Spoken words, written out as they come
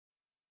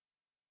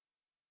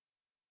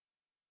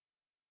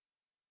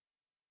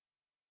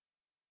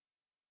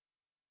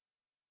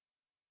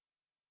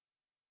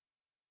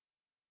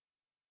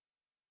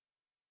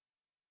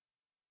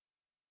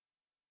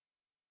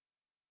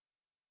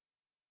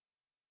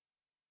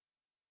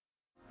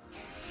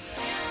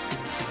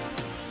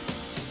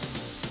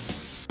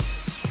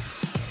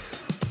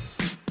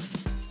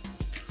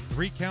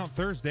3 Count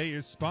Thursday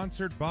is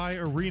sponsored by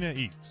Arena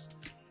Eats.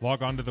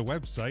 Log on to the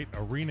website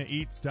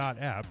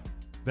arenaeats.app,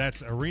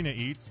 that's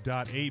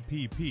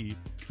arenaeats.app,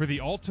 for the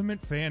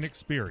ultimate fan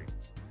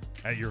experience.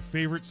 At your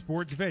favorite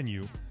sports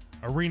venue,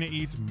 Arena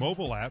Eats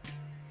mobile app,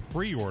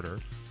 pre-order,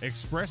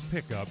 express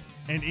pickup,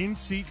 and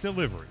in-seat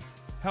delivery.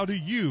 How do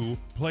you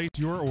place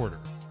your order?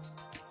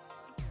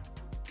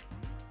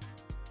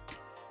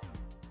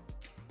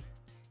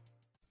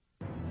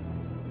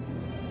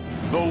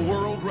 The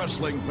World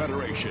Wrestling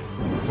Federation.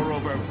 For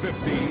over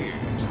 50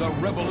 years, the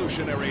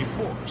revolutionary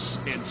force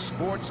in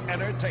sports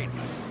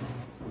entertainment.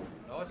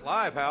 Oh, it's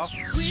live, pal.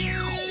 We're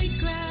really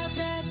glad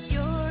that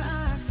you're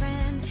our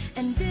friend,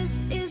 and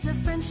this is a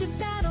friendship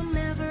that'll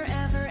never,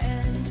 ever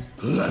end.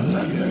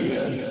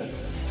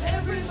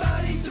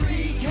 Everybody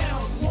 3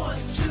 count. 1,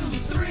 2,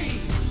 3.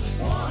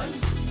 1,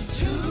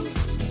 2,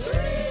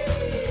 3.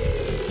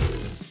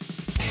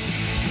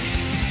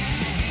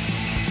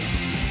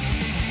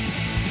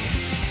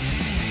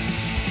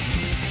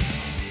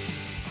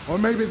 Or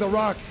maybe The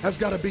Rock has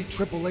got to beat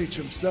Triple H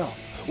himself,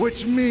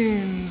 which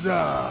means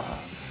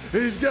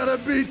he's got to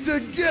beat the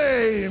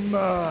game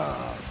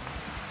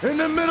in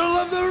the middle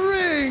of the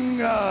ring.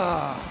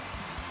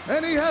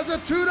 And he has a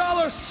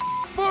 $2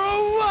 for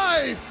a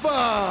wife.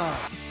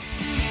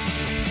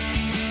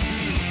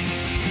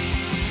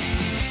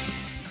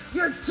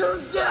 You're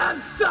too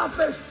damn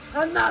selfish,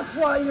 and that's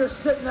why you're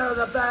sitting there with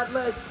a bad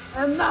leg,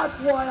 and that's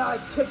why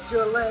I kicked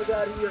your leg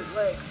out of your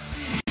leg.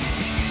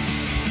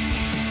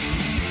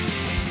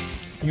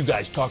 You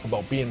guys talk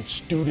about being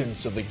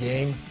students of the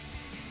game.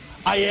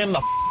 I am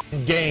the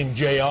game,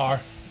 JR.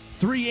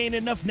 3 ain't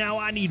enough now,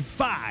 I need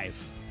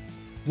 5.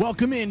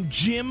 Welcome in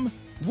Jim,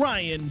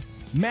 Ryan,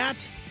 Matt,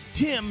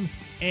 Tim,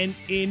 and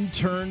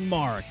intern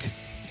Mark.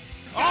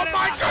 Oh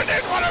my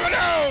goodness, what do we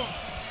do?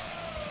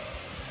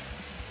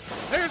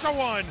 There's a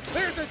 1,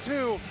 there's a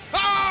 2.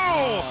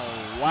 Oh!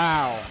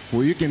 Wow.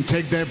 Well, you can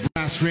take that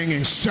brass ring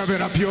and shove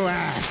it up your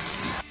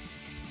ass.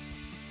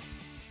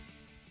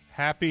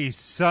 Happy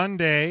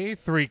Sunday,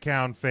 3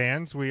 Count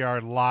fans. We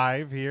are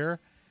live here,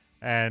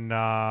 and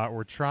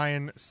we're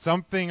trying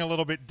something a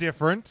little bit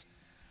different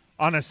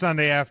on a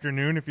Sunday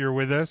afternoon. If you're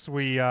with us,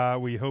 we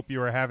hope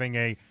you are having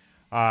a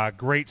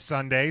great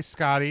Sunday.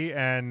 Scotty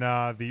and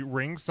the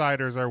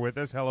Ringsiders are with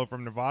us. Hello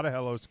from Nevada.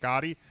 Hello,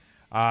 Scotty.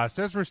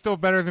 Says we're still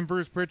better than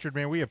Bruce Pritchard,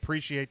 man. We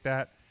appreciate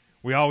that.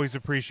 We always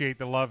appreciate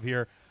the love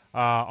here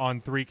on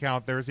 3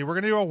 Count Thursday. We're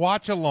going to do a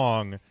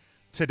watch-along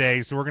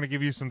today, so we're going to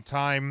give you some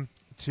time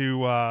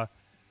to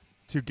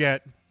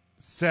get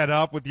set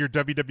up with your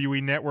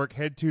WWE Network.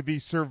 Head to the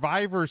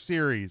Survivor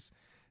Series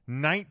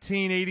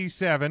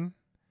 1987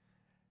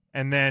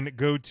 and then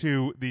go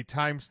to the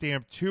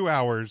timestamp 2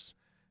 hours,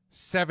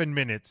 7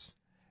 minutes,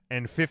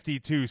 and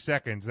 52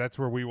 seconds. That's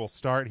where we will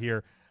start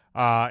here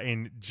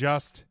in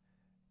just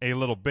a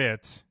little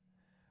bit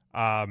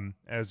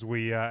as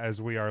we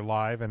are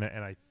live. And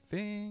I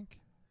think,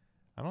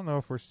 I don't know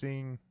if we're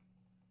seeing.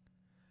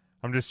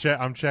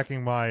 I'm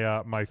checking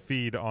my my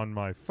feed on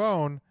my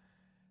phone,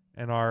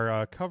 and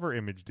our cover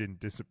image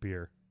didn't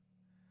disappear.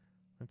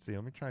 Let's see.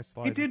 Let me try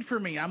sliding. It did for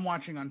me. I'm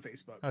watching on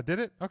Facebook. Oh, did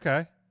it?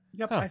 Okay.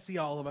 Yep, Huh. I see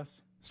all of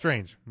us.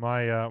 Strange.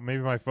 My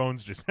maybe my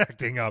phone's just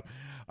acting up.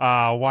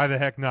 Why the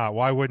heck not?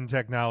 Why wouldn't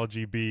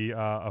technology be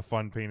a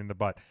fun pain in the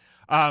butt?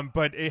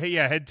 But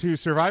yeah, head to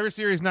Survivor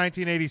Series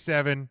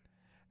 1987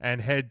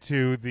 and head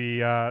to the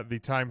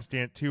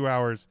timestamp 2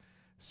 hours,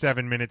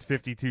 7 minutes,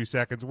 52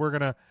 seconds.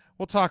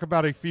 We'll talk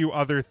about a few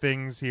other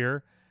things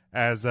here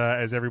as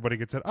everybody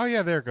gets it. Oh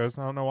yeah, there it goes.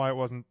 I don't know why it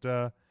wasn't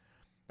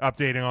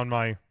updating on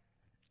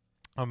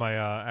my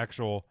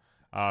actual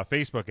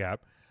Facebook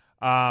app.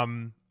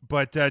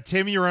 But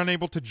Tim, you were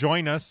unable to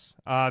join us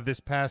this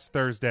past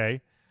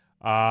Thursday.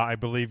 I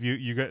believe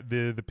you got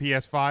the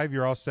PS5.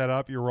 You're all set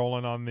up. You're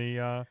rolling on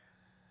the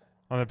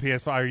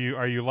PS5.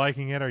 Are you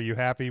liking it? Are you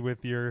happy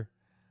with your?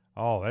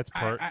 Oh, that's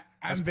part.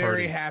 I'm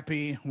very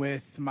happy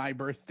with my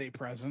birthday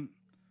present.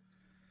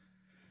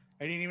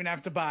 I didn't even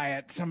have to buy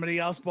it. Somebody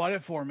else bought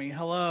it for me.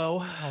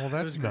 Hello. Oh,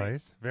 that's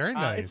nice. Very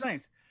nice. It's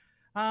nice.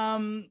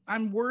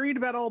 I'm worried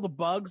about all the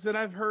bugs that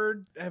I've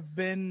heard have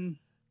been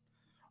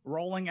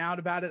rolling out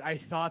about it. I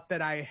thought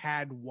that I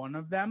had one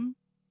of them,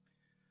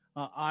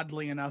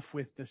 oddly enough,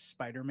 with the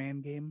Spider-Man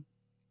game.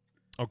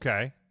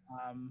 Okay.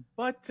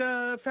 But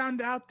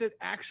found out that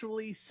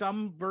actually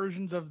some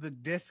versions of the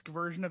disc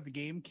version of the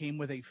game came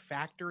with a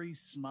factory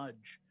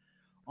smudge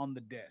on the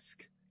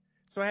disc.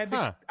 So I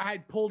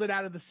had pulled it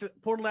out of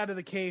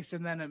the case,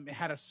 and then it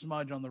had a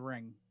smudge on the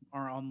ring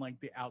or on like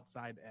the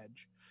outside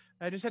edge.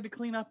 I just had to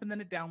clean up, and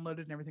then it downloaded,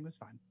 and everything was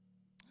fine.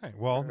 Hey,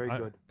 well,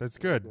 good. That's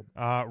good.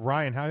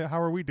 Ryan,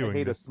 how are we doing? I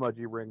hate this? a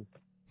smudgy ring.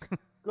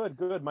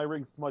 Good. My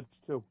ring's smudged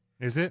too.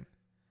 Is it?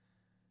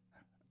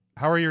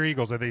 How are your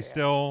Eagles? Are they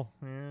still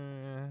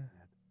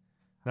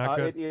not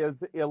good? It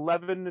is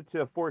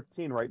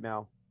 11-14 right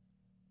now.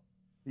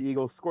 The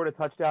Eagles scored a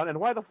touchdown, and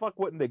why the fuck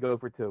wouldn't they go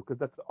for 2? Because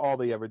that's all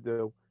they ever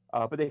do.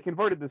 But they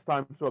converted this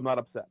time, so I'm not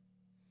upset.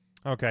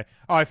 Okay.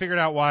 Oh, I figured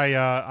out why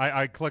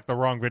I clicked the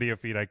wrong video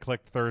feed. I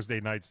clicked Thursday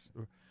night's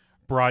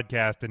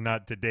broadcast and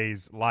not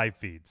today's live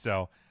feed.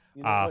 So,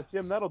 you know what,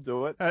 Jim, that'll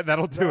do it.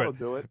 That'll do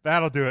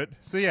it.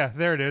 So yeah,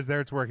 there it is. There,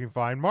 it's working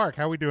fine. Mark,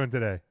 how we doing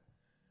today?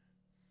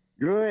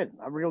 Good.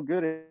 I'm real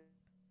good.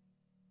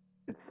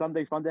 It's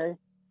Sunday Fun Day.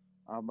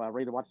 I'm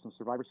ready to watch some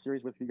Survivor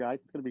Series with you guys.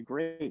 It's going to be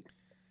great.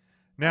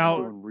 Now,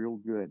 I'm doing real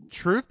good.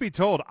 Truth be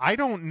told, I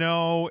don't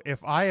know if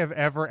I have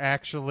ever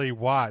actually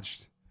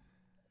watched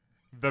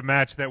the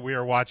match that we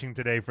are watching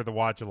today for the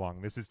watch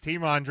along. This is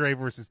Team Andre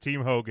versus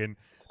Team Hogan,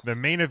 the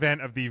main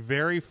event of the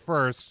very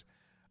first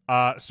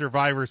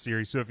Survivor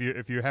Series. So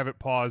if you have it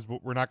paused,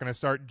 we're not going to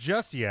start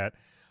just yet.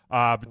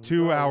 But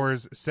 2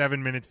 hours,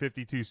 7 minutes,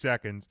 52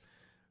 seconds.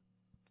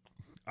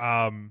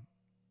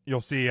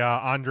 You'll see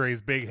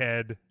Andre's big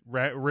head,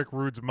 Rick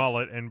Rude's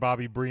mullet, and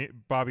Bobby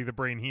the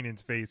Brain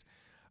Heenan's face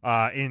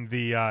in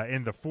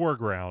the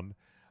foreground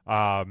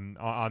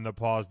on the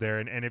pause there.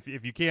 And if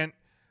you can't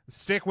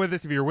stick with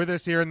us, if you're with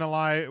us here in the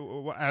live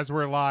as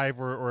we're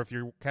live, or if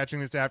you're catching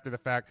this after the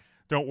fact,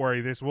 don't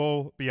worry. This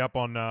will be up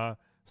on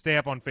stay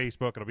up on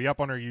Facebook. It'll be up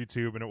on our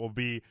YouTube, and it will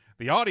be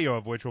the audio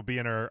of which will be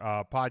in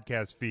our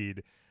podcast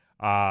feed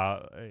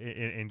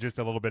in just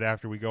a little bit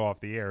after we go off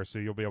the air. So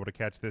you'll be able to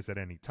catch this at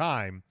any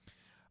time.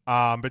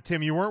 But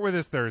Tim, you weren't with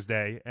us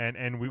Thursday,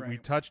 and we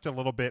touched a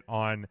little bit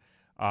on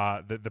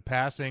the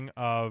passing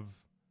of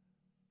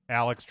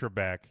Alex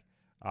Trebek.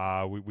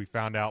 We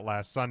found out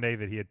last Sunday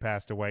that he had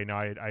passed away. Now,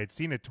 I had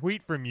seen a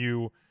tweet from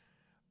you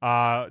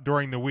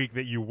during the week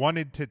that you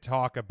wanted to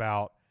talk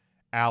about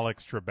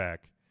Alex Trebek.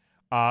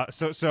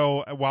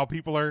 So while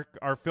people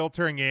are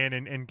filtering in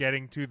and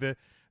getting to the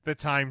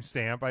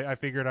timestamp, I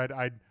figured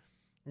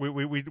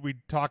we'd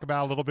talk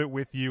about a little bit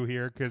with you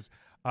here because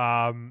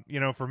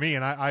for me,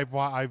 and I've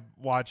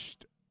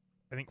watched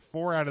I think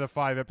 4 out of the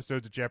 5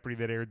 episodes of Jeopardy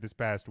that aired this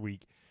past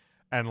week,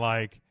 and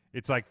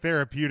it's like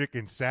therapeutic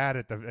and sad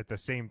at the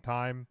same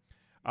time.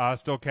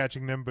 Still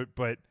catching them,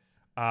 but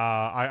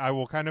I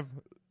will kind of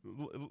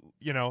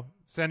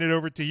send it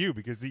over to you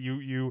because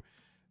you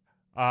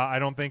I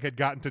don't think had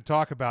gotten to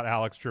talk about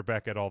Alex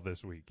Trebek at all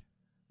this week.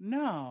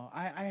 No,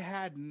 I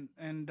hadn't,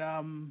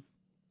 and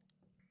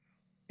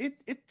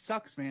it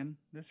sucks, man.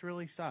 This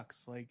really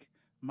sucks. Like,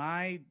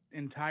 my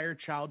entire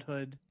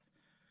childhood,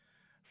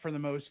 for the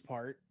most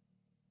part,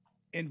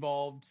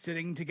 involved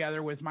sitting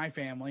together with my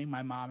family,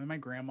 my mom and my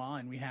grandma,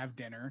 and we have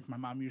dinner. My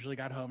mom usually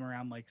got home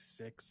around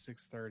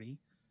 6:30.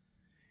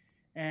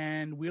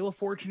 And Wheel of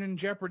Fortune and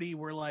Jeopardy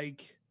were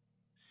like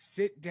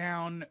sit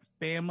down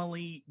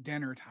family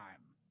dinner time.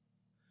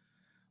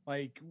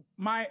 Like,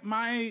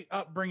 my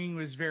upbringing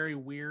was very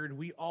weird.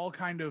 We all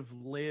kind of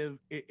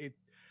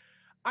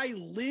I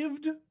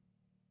lived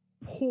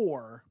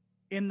poor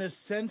in the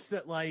sense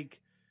that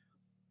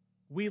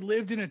we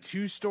lived in a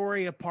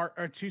two-story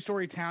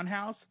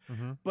townhouse,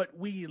 but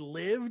we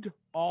lived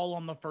all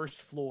on the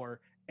first floor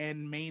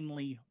and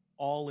mainly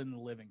all in the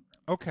living room.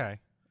 Okay.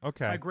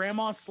 My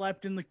grandma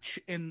slept in her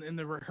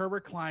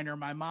recliner.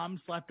 My mom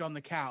slept on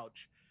the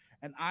couch,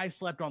 and I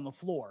slept on the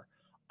floor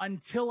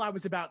until I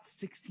was about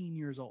 16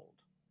 years old.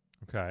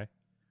 Okay.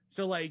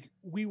 So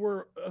we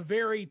were a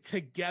very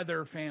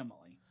together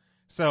family.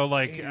 So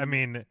I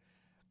mean.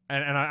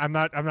 And I'm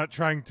not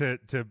trying to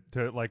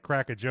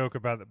crack a joke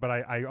about it, but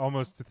I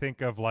almost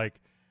think of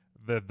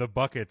the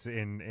buckets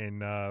in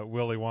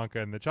Willy Wonka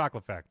and the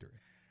Chocolate Factory.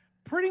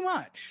 Pretty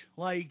much,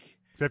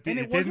 except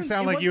it didn't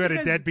sound like you had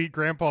a deadbeat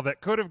grandpa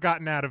that could have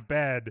gotten out of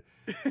bed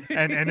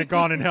and had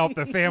gone and helped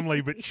the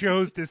family, but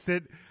chose to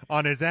sit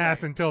on his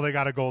ass until they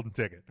got a golden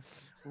ticket.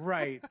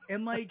 Right,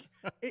 and and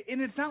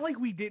it's not like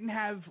we didn't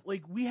have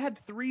we had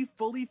 3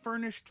 fully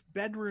furnished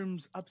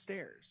bedrooms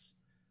upstairs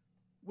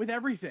with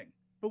everything.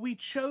 But we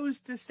chose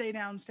to stay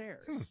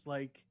downstairs.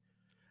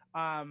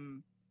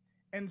 And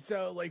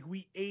so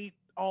we ate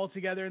all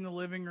together in the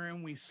living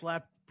room. We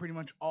slept pretty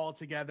much all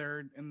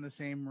together in the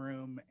same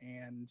room.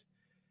 And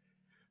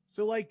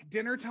so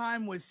dinner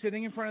time was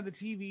sitting in front of the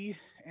TV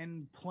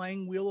and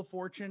playing Wheel of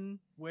Fortune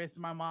with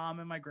my mom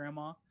and my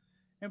grandma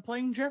and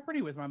playing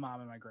Jeopardy with my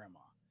mom and my grandma.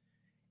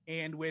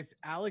 And with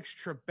Alex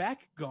Trebek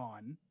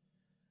gone,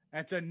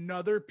 that's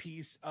another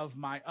piece of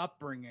my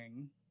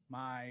upbringing,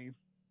 my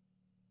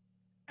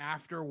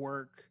after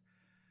work,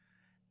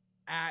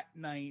 at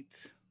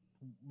night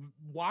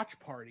watch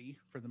party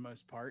for the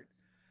most part,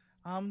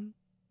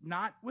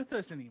 not with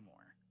us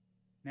anymore.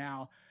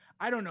 Now,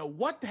 I don't know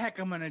what the heck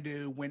I'm gonna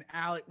do when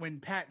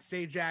Pat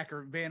Sajak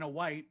or Vanna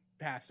White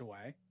pass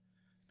away,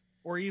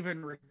 or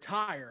even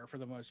retire for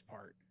the most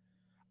part.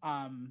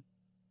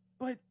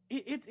 But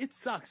it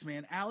sucks,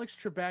 man. Alex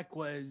Trebek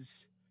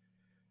was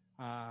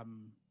a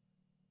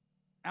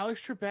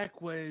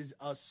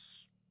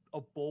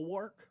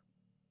bulwark.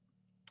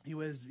 He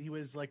was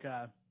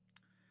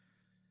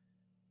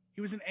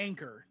an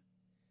anchor.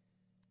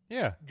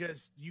 Yeah.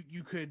 Just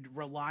you could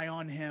rely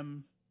on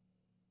him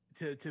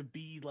to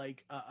be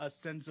a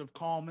sense of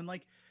calm,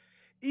 and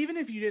even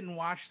if you didn't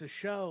watch the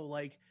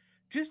show,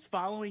 just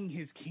following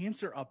his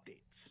cancer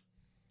updates.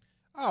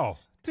 Oh,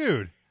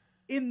 dude.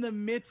 In the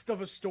midst of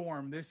a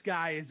storm, this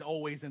guy is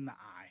always in the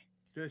eye.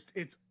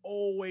 It's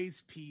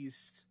always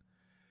peace.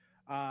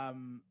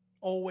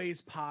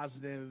 Always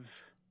positive.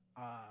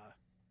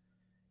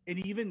 And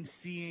even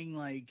seeing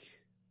like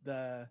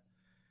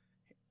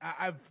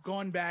I've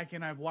gone back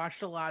and I've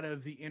watched a lot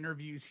of the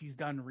interviews he's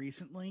done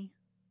recently,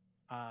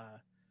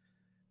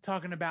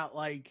 talking about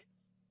like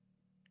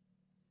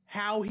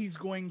how he's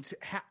going to,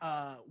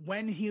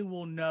 when he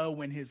will know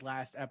when his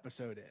last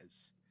episode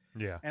is.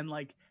 Yeah. And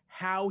like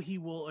how he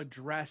will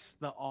address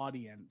the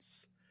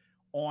audience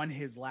on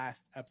his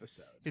last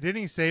episode. Didn't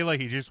he say like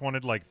he just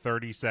wanted like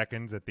 30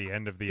 seconds at the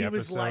end of the episode? He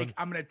was like,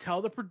 I'm going to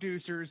tell the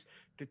producers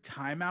to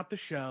time out the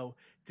show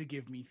to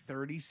give me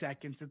 30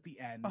 seconds at the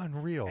end.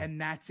 Unreal. And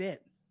that's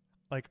it.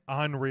 Like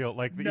unreal.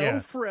 Like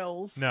no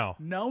frills. No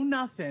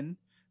nothing.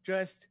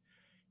 Just,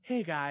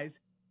 hey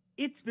guys,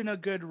 it's been a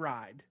good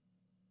ride.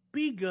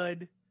 Be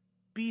good,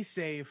 be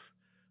safe,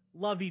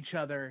 love each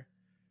other,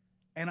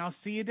 and I'll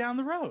see you down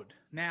the road.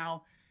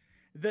 Now,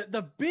 it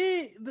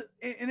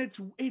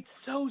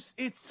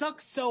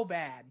sucks so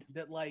bad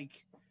that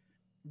like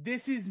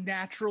this is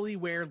naturally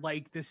where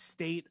like the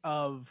state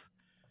of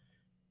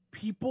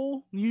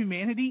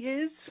humanity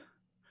is,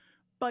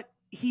 but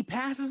he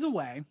passes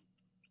away.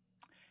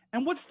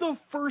 And what's the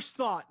first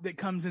thought that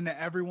comes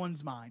into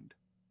everyone's mind?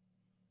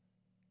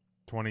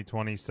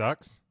 2020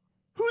 sucks.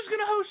 Who's going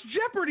to host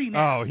Jeopardy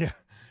now? Oh, yeah.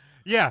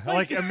 Yeah,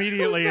 like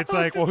immediately it's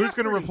like, well, who's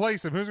going to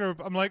replace him?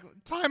 I'm like,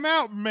 time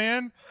out,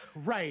 man.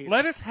 Right.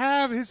 Let us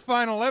have his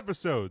final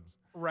episodes.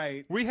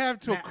 Right. We have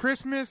till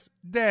Christmas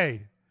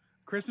Day.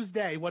 Christmas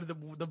Day, what are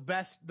the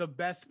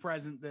best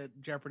present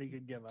that Jeopardy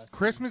could give us?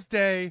 Christmas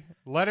Day,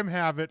 let him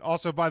have it.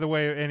 Also, by the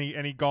way,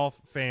 any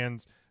golf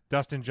fans,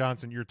 Dustin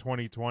Johnson, your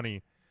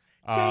 2020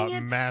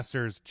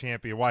 Masters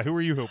champion. Why? Who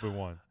were you hoping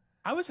won?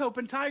 I was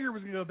hoping Tiger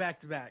was going to go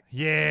back to back.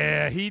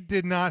 Yeah, he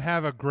did not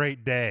have a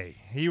great day.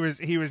 He was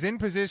in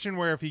position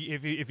where if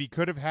he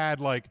could have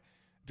had like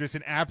just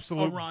an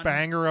absolute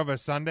banger of a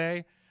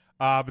Sunday,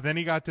 but then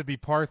he got to the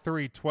par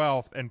 3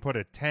 12th and put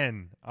a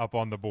 10 up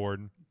on the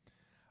board.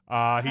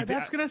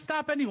 That's going to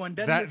stop anyone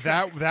dead in their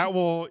tracks. That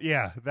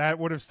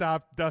would have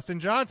stopped Dustin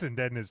Johnson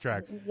dead in his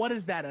tracks. What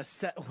is that?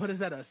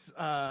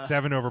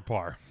 7 over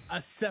par. A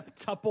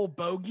septuple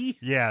bogey?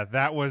 Yeah,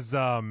 that was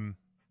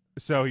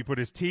so he put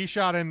his tee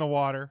shot in the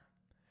water.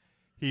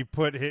 He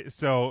put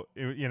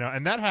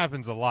and that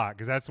happens a lot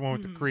because that's the one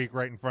with the creek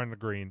right in front of the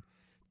green.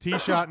 Tee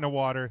shot in the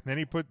water. Then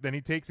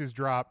he takes his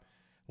drop,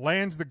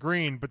 lands the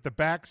green, but the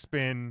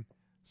backspin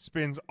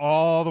spins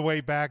all the way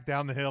back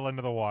down the hill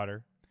into the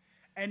water.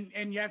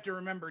 And you have to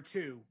remember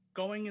too,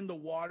 going in the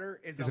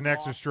water is an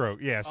extra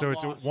stroke. Yeah, so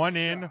it's one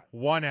in,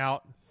 one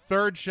out,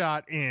 third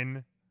shot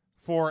in,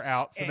 4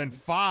 out. So then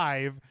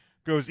 5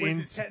 goes in.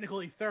 Which is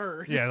technically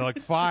third. Yeah, like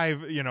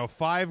 5,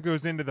 5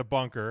 goes into the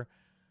bunker.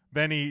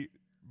 Then he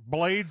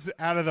blades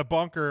out of the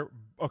bunker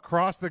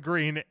across the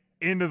green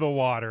into the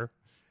water.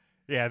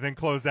 Yeah, then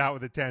closed out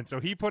with a 10. So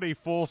he put a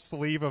full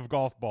sleeve of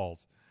golf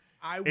balls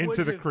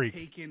into the creek.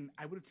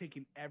 I would have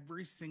taken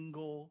every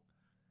single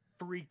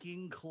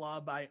freaking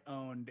club I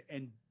owned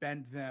and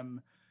bent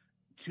them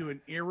to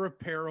an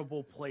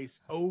irreparable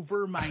place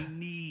over my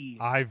knee.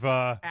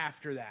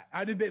 After that,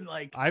 I'd have been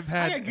like, I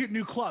gotta get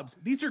new clubs.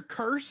 These are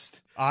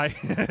cursed. I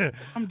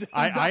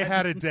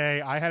had a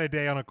day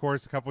on a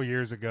course a couple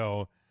years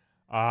ago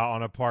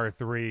on a par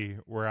 3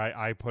 where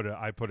I put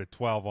a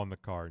 12 on the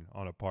card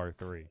on a par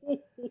 3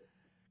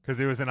 because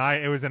it was an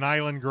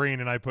island green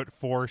and I put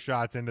 4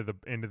 shots into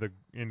the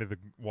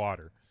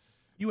water.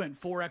 You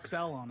went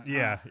 4XL on it.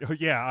 Yeah, huh?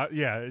 yeah.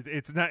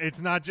 It's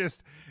not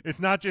just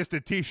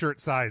a t-shirt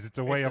size. It's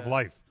a way of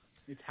life.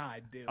 It's how I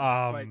do.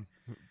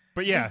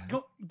 But yeah,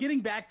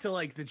 getting back to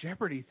like the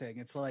Jeopardy thing,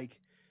 it's like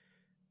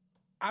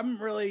I'm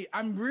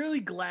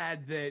really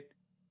glad that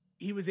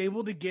he was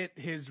able to get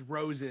his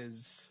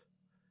roses,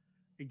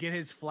 get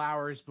his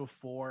flowers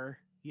before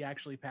he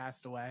actually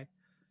passed away.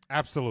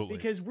 Absolutely,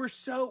 because we're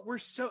so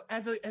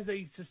as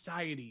a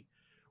society,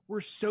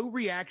 we're so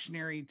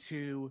reactionary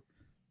to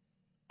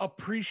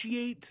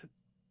appreciate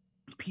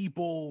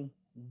people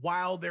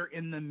while they're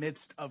in the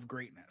midst of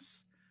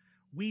greatness.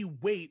 We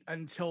wait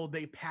until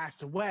they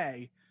pass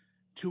away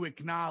to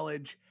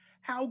acknowledge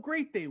how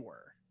great they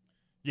were.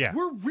 Yeah.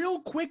 We're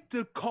real quick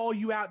to call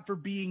you out for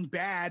being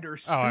bad or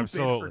stupid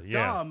or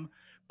dumb.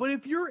 But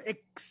if you're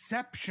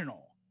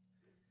exceptional,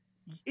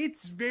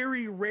 it's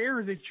very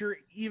rare that you're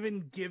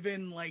even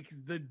given like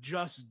the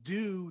just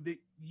due that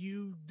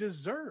you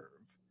deserve.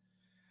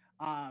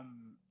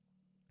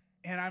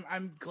 And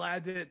I'm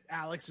glad that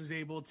Alex was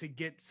able to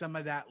get some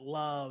of that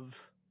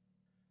love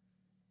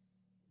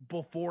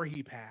before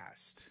he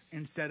passed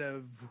instead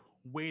of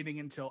waiting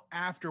until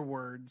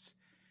afterwards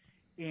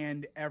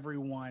and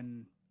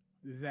everyone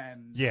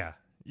then. Yeah,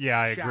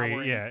 I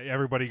agree. Yeah,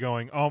 everybody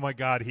going, oh my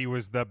God, he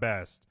was the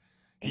best.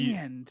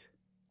 And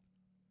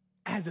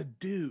as a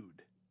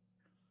dude,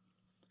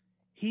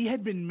 he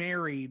had been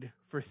married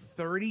for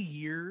 30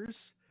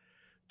 years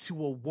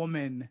to a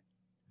woman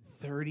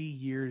 30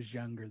 years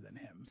younger than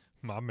him.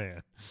 My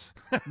man.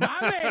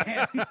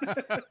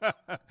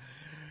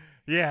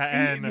 Yeah,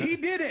 and he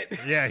did it.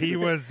 Yeah, he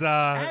was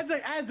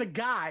as a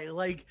guy,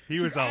 like he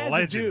was a as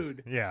legend.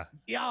 dude. Yeah.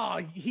 Yeah,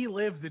 he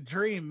lived the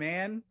dream,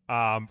 man.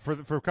 For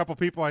a couple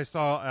people, I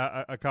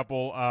saw a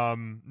couple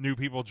new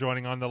people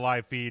joining on the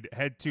live feed.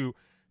 Head to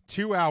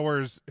 2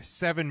 hours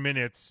 7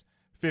 minutes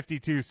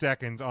 52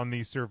 seconds on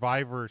the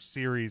Survivor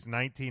Series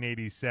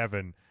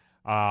 1987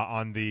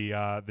 on the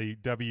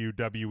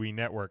WWE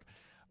Network.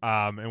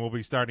 And we'll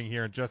be starting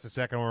here in just a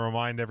second. We'll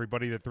remind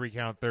everybody that 3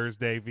 Count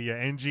Thursday via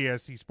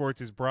NGSC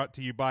Sports is brought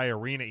to you by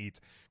Arena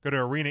Eats. Go to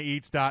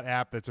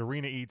arenaeats.app. That's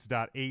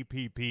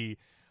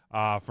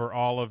arenaeats.app for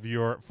all of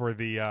your for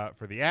the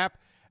app.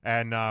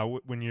 And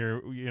when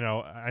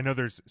I know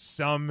there's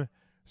some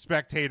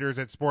spectators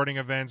at sporting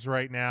events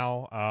right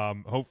now.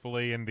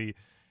 Hopefully in the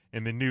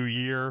new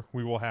year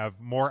we will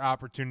have more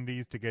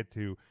opportunities to get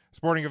to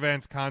sporting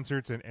events,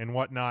 concerts, and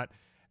whatnot.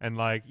 And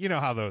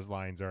how those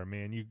lines are,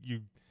 man.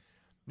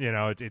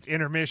 It's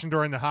intermission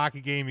during the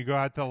hockey game. You go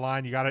out to the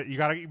line. You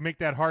gotta make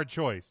that hard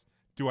choice.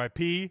 Do I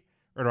pee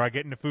or do I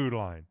get in the food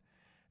line?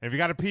 And if you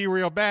got to pee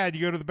real bad,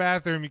 you go to the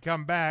bathroom. You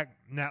come back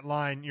in that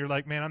line. You're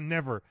like, man, I'm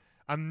never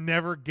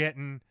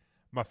getting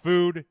my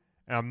food,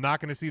 and I'm not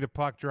going to see the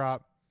puck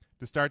drop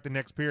to start the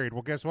next period.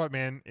 Well, guess what,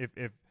 man?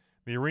 If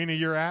the arena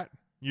you're at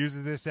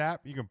uses this app,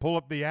 you can pull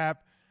up the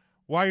app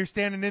while you're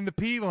standing in the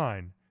pee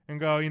line and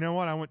go, you know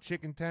what? I want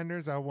chicken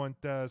tenders. I want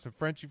some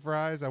Frenchy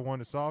fries. I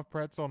want a soft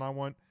pretzel, and I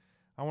want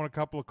a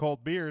couple of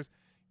cold beers.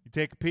 You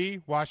take a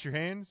pee, wash your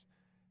hands,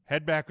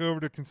 head back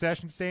over to the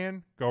concession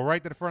stand, go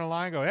right to the front of the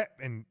line, go,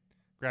 and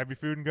grab your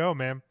food and go,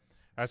 man.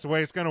 That's the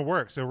way it's going to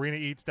work. So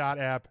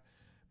arenaeats.app,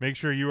 make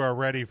sure you are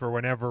ready for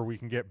whenever we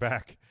can get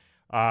back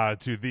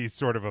to these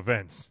sort of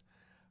events.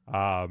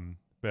 So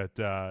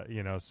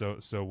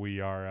we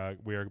are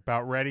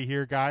about ready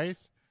here,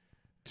 guys,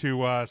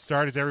 to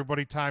start. Is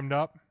everybody timed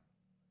up?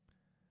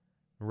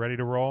 Ready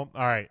to roll?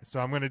 All right. So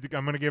I'm gonna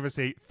give us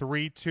a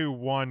 3, 2,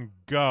 1,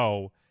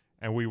 go,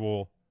 and we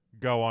will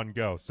go on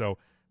go. So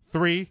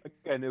 3.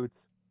 Again,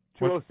 it's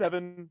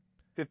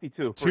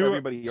 207.52 for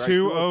everybody. Right?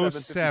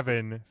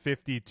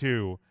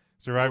 207.52.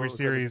 Survivor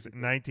Series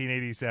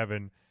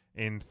 1987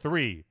 in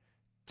 3,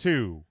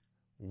 2,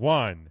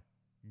 1,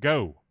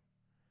 go.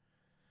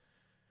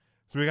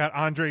 So we got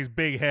Andre's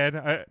big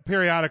head.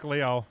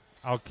 Periodically, I'll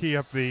key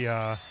up the.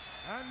 And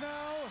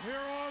now here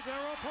are their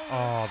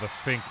opponents. The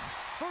Fink.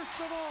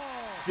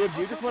 Jim,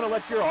 do you just want to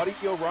let your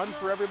audio run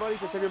for everybody?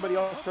 Just everybody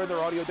else turn their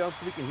audio down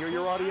so we can hear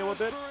your audio a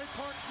bit?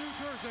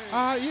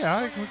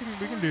 Yeah,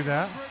 we can do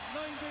that.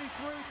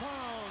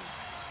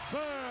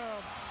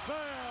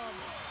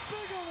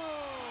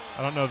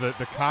 I don't know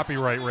the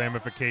copyright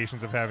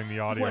ramifications of having the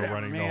audio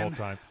running the whole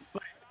time.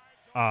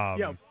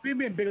 Bam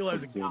Bam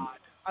Bigelow's a god.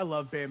 I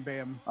love Bam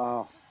Bam.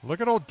 Look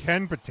at old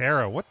Ken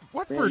Patera. What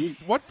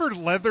for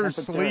leather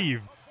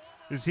sleeve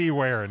is he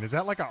wearing? Is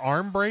that like an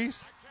arm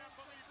brace?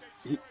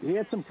 He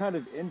had some kind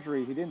of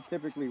injury. He didn't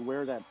typically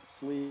wear that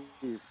sleeve.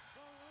 He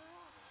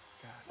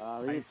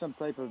had some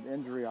type of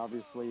injury,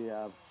 obviously.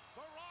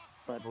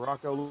 But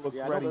Morocco looks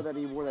I don't know that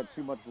he wore that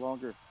too much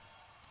longer.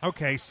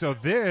 Okay, so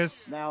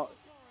this now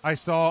I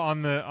saw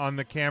on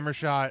the camera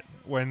shot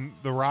when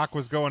The Rock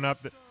was going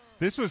up.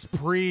 This was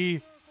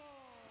pre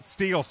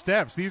steel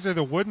steps. These are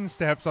the wooden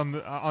steps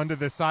onto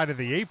the side of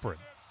the apron.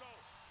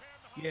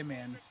 Yeah,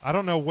 man. I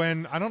don't know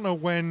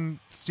when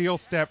steel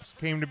steps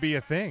came to be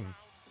a thing.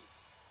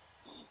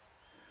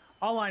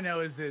 All I know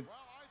is that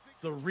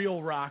the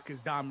real Rock is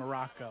Don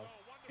Morocco,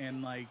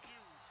 and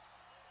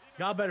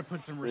y'all better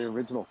put some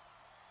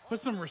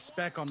put some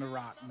respect on the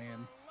Rock,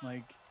 man.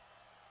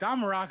 Don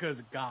Morocco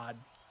is a god.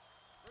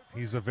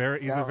 He's a very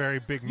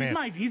big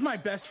man. He's my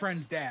best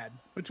friend's dad.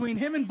 Between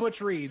him and Butch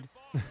Reed,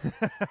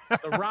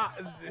 the Rock,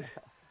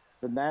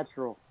 the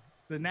natural,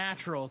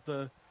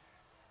 the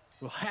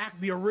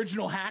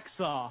original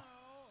hacksaw.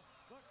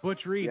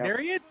 Butch Reed. Yep. There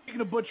he is.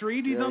 Speaking of Butch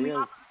Reed, he's on the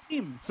opposite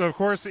team. So, of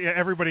course,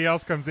 everybody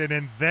else comes in,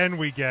 and then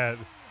we get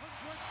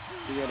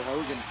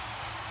Hogan.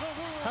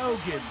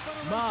 Hogan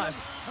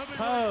must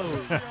pose.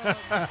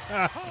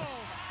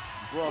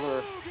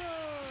 Brother.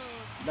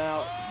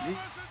 Now, you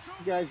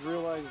guys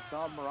realize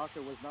Don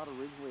Morocco was not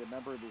originally a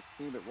member of this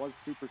team. It was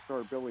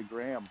superstar Billy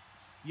Graham.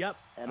 Yep.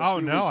 And I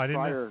didn't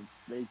know.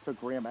 They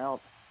took Graham out.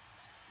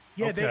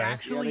 Yeah, okay.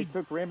 They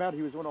took Graham out.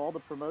 He was doing all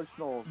the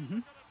promotional... Mm-hmm.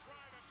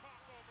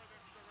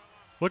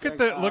 Look at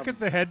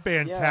the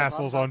headband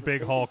tassels on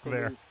Big Hulk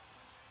there.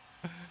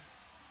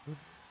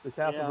 The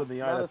tassels in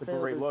the eye, that's a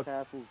great look.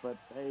 Tassels, but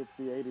hey, it's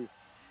the 80s.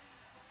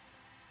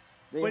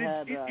 They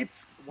had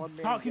it's one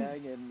man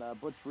gang and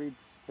Butch Reed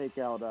take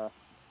out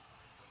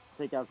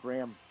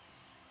Graham.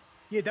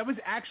 Yeah, that was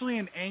actually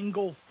an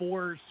angle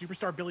for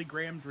superstar Billy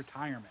Graham's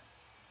retirement.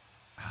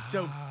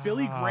 So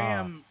Billy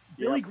Graham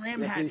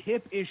had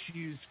hip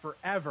issues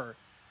forever,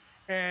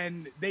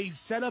 and they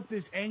set up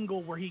this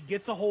angle where he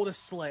gets a hold of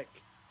Slick.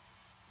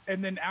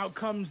 And then out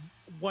comes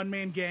One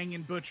Man Gang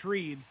and Butch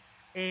Reed,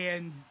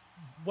 and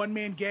One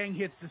Man Gang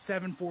hits the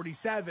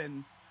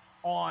 747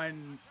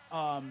 on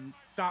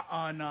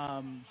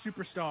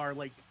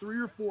Superstar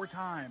 3 or 4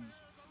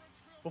 times,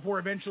 before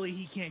eventually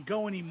he can't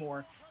go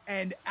anymore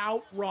and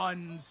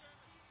outruns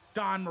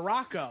Don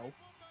Morocco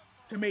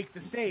to make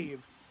the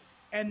save.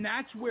 And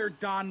that's where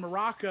Don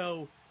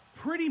Morocco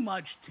pretty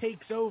much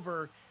takes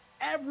over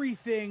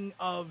everything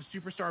of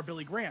Superstar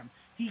Billy Graham.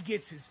 He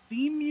gets his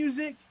theme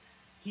music.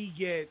 He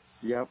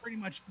gets pretty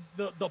much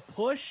the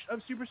push of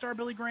Superstar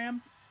Billy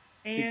Graham.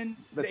 And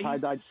the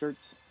tie-dyed shirts.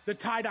 The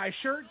tie-dye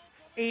shirts.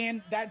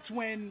 And that's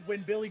when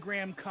Billy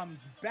Graham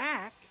comes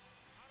back,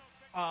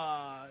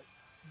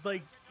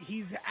 like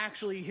he's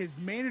actually his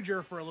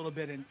manager for a little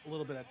bit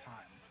of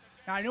time.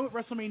 Now I know at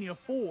WrestleMania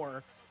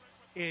 4,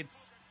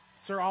 it's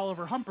Sir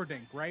Oliver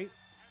Humperdinck, right?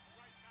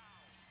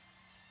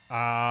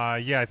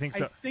 Yeah, I think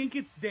so. I think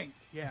it's Dink.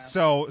 Yeah.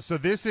 So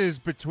this is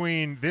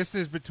between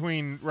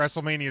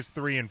WrestleManias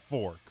 3 and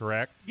 4,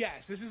 correct?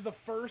 Yes, this is the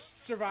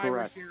first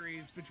Survivor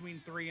Series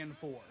between 3 and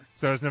 4.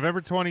 So it's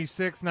November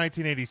 26,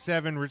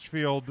 1987,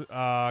 Richfield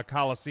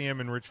Coliseum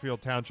in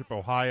Richfield Township,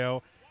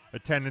 Ohio.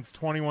 Attendance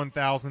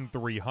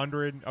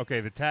 21,300. Okay,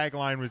 the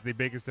tagline was the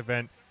biggest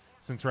event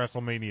since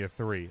WrestleMania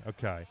 3.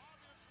 Okay.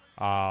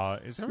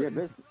 Is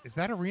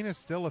that arena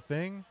still a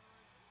thing?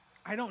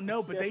 I don't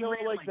know, but they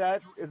ran like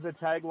that is a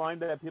tagline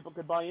that people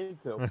could buy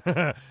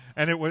into.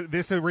 And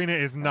this arena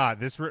is not.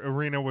 This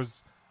arena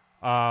was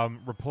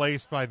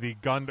replaced by the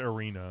Gund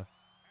Arena.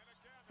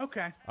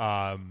 Okay.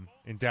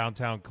 In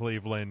downtown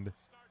Cleveland.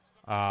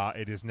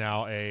 It is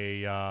now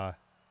I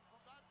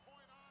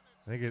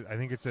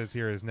think it says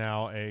here is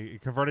now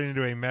converted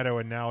into a meadow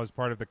and now is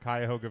part of the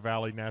Cuyahoga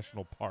Valley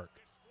National Park.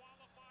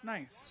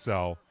 Nice.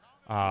 So,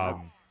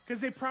 because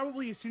they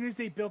probably, as soon as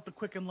they built the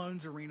Quicken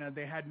Loans Arena,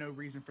 they had no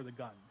reason for the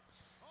gun.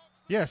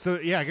 Yeah, so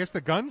I guess the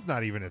gun's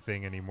not even a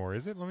thing anymore,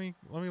 is it? Let me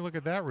look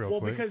at that real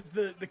quick. Well, because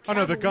the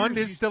the gun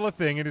is still a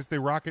thing. It is the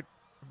Rocket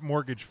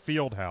Mortgage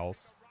Field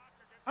House.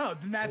 Oh,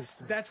 then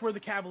that's where the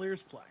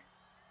Cavaliers play.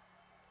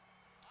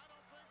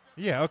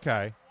 Yeah.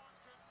 Okay.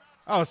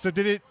 Oh, so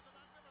did it?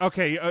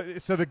 Okay.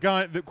 So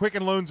the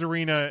Quicken Loans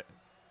Arena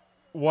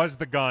was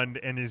the gun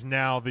and is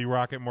now the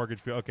Rocket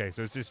Mortgage Field. Okay,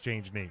 so it's just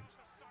changed names.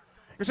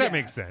 Which that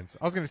makes sense.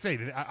 I was going to say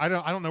I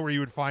don't know where you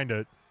would find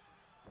to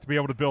be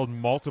able to build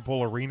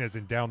multiple arenas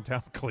in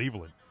downtown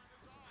Cleveland.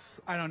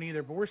 I don't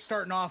either, but we're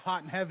starting off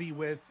hot and heavy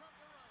with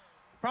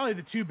probably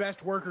the two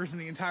best workers in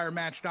the entire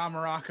match, Don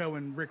Morocco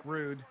and Rick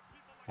Rude.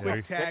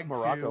 Quick tag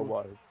Morocco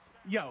was.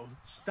 Yo,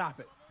 stop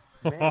it.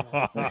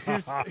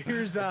 Here's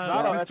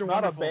not Mr.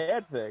 not a Wonderful.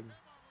 bad thing.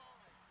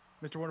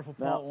 Mr. Wonderful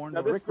Paul Orndorff.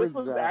 Now this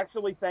was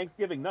actually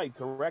Thanksgiving night,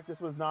 correct? This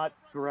was not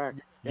correct.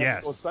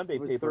 Yes. It was Sunday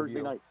It was pay-per-view.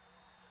 Thursday night.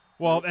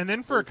 Well, and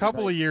then for a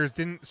couple of years,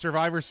 didn't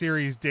Survivor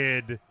Series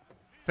did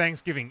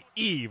Thanksgiving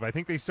Eve? I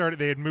think they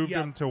had moved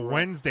them to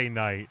Wednesday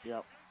night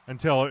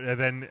until and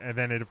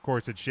then it of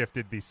course had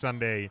shifted the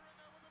Sunday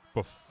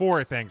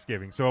before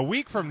Thanksgiving. So a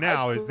week from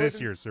now is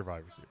this year's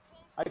Survivor Series.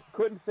 I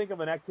couldn't think of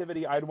an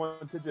activity I'd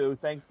want to do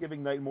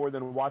Thanksgiving night more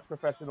than watch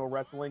professional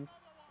wrestling,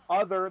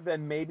 other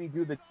than maybe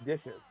do the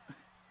dishes.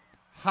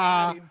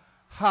 What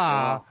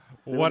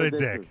a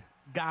dick.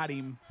 Got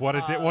him. What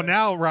a dick. Well,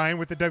 now, Ryan,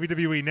 with the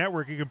WWE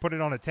Network, you can put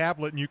it on a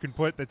tablet, and you can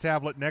put the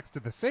tablet next to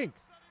the sink,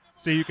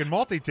 so you can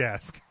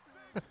multitask.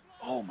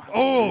 Oh, my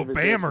Oh,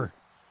 Bammer.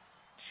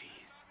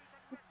 Jeez.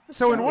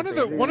 So in one of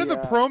the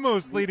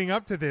promos leading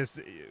up to this,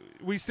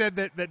 we said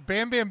that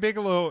Bam Bam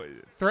Bigelow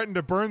threatened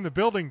to burn the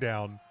building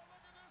down,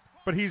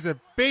 but he's a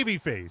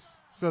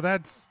babyface. So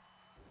that's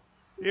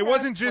it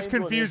wasn't just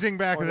confusing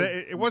back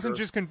then. It wasn't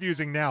just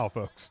confusing now,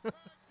 folks.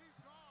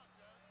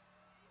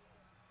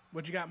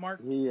 What you got,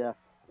 Mark? I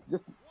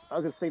was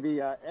gonna say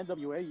the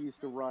NWA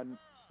used to run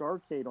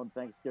Starrcade on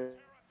Thanksgiving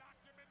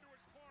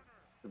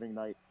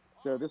night.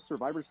 So this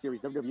Survivor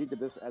Series, WWE did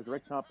this as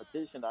direct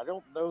competition. I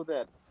don't know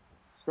that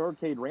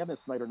Starrcade ran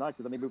this night or not,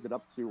 because then they moved it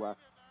up to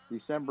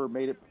December,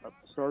 made it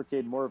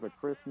Starrcade more of a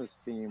Christmas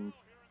theme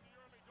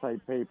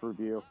type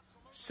pay-per-view.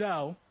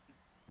 So,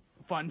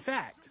 fun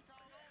fact.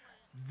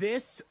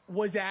 This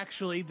was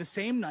actually the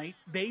same night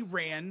they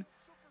ran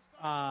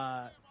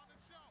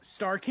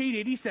Starrcade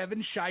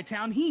 87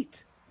 Chi-Town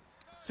Heat.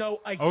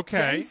 So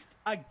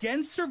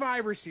against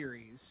Survivor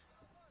Series,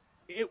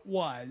 it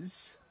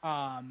was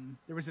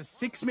there was a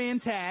 6-man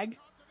tag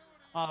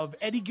of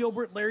Eddie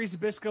Gilbert, Larry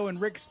Zbyszko,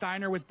 and Rick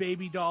Steiner with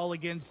Baby Doll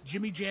against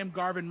Jimmy Jam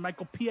Garvin,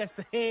 Michael P.S.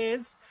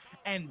 Hayes,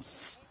 and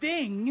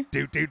Sting.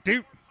 Doot.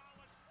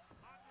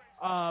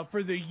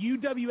 For the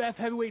UWF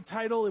heavyweight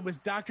title, it was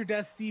Dr.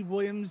 Death Steve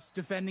Williams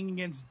defending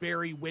against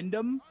Barry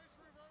Windham.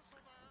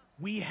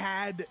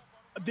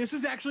 This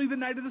was actually the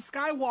night of the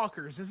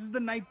Skywalkers. This is the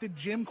night that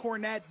Jim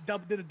Cornette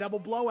did a double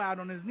blowout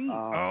on his knees.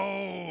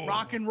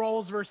 Rock and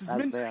Rolls versus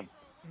Midnight.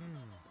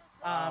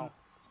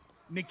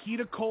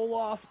 Nikita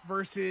Koloff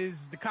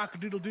versus the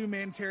Cock-a-doodle-doo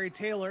man Terry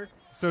Taylor.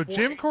 So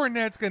Jim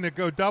Cornette's going to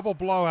go double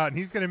blowout, and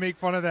he's going to make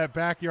fun of that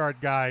backyard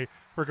guy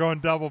for going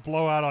double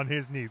blowout on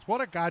his knees.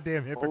 What a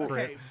goddamn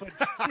hypocrite. Okay,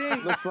 but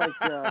Sting, looks like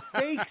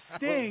fake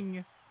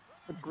Sting,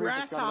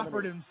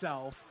 grasshoppered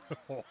himself.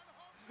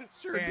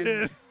 Sure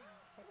did.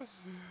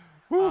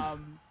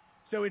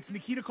 So it's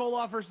Nikita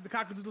Koloff versus the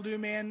Cock-a-doodle-doo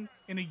Man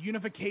in a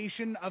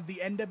unification of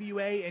the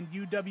NWA and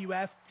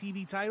UWF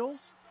TV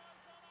titles.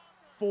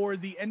 For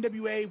the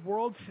NWA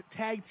World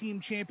Tag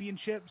Team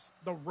Championships,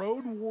 the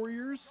Road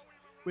Warriors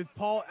with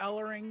Paul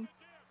Ellering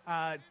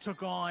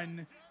took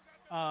on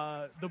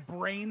the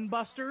Brain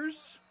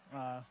Busters,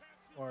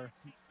 or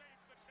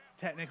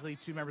technically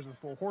two members of the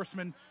Four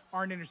Horsemen,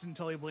 Arn Anderson and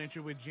Tully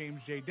Blanchard with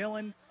James J.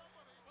 Dillon.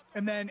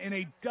 And then in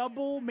a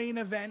double main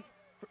event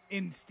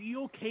in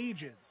steel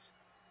cages,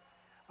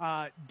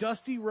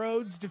 Dusty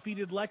Rhodes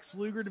defeated Lex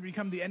Luger to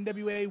become the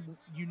NWA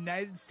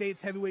United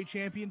States Heavyweight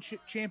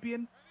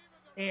Champion,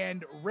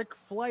 and Ric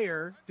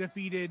Flair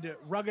defeated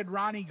Rugged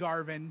Ronnie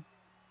Garvin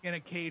in a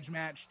cage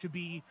match to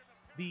be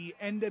the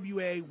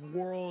NWA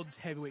World's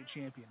Heavyweight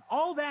Champion.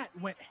 All that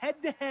went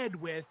head-to-head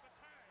with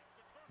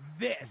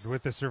this.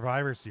 With the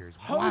Survivor Series.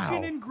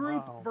 Hogan and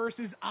Group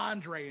versus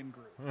Andre and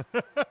Group.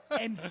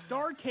 And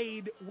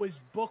Starrcade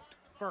was booked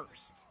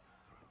first.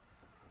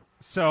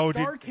 So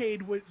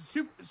Starrcade was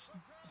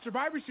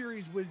Survivor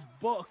Series was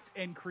booked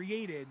and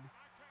created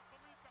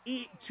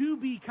to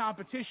be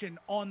competition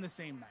on the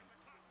same night.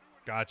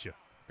 Gotcha.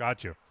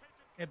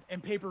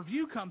 And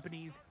pay-per-view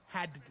companies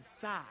had to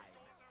decide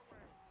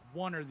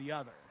one or the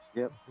other.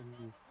 Yep.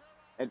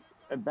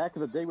 And back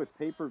in the day with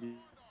pay-per-view,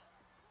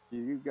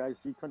 you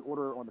couldn't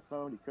order on the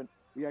phone.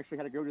 You actually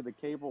had to go to the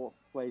cable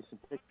place and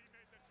pick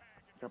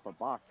up a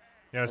box.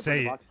 Yeah,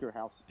 say box to your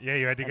house. Yeah,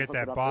 you had to get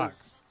that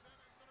box.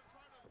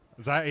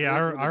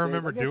 I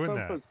remember doing some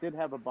that. Folks did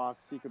have a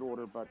box you could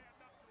order, but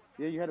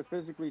yeah, you had to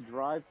physically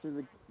drive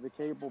to the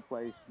cable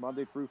place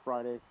Monday through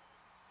Friday,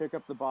 pick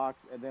up the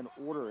box, and then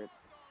order it,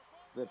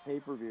 the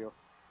pay-per-view.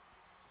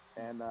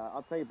 And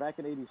I'll tell you, back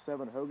in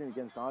 '87, Hogan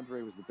against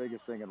Andre was the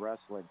biggest thing in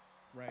wrestling.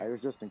 Right. It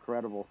was just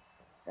incredible.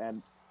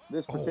 And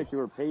this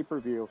particular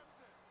pay-per-view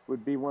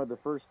would be one of the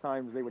first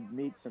times they would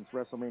meet since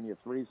WrestleMania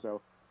 3,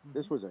 so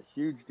this was a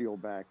huge deal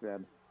back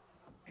then.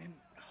 And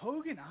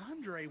Hogan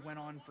Andre went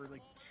on for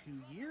like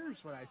 2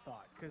 years, what I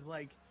thought. Because,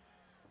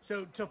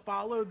 so to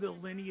follow the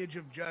lineage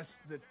of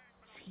just the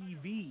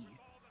TV,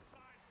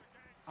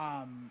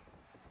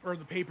 or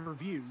the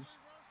pay-per-views,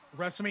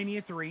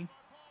 WrestleMania 3,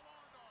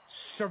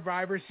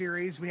 Survivor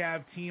Series, we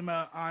have Team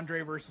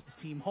Andre versus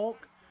Team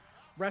Hulk.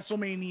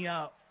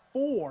 WrestleMania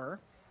 4,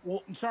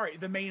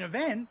 the main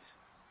event,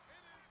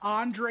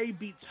 Andre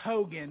beats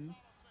Hogan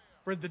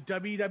for the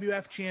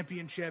WWF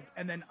Championship,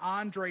 and then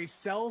Andre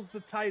sells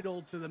the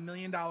title to the $1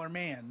 Million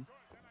Man.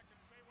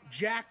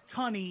 Jack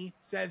Tunney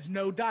says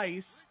no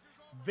dice,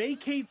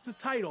 vacates the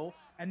title,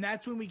 and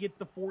that's when we get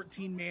the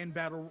 14-man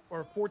battle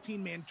or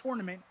 14-man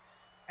tournament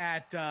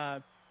at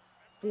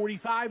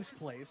 45's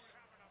place.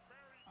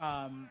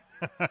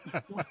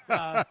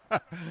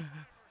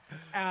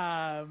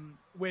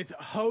 With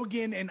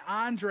Hogan and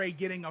Andre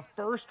getting a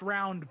first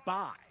round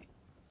bye.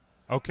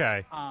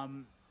 Okay.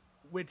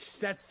 Which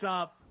sets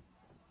up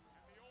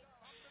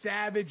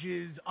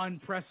Savage's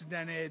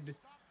unprecedented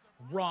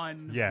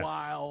run, yes,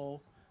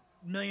 while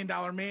 $1 Million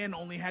Man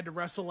only had to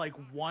wrestle like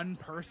one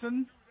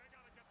person.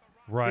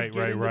 Right.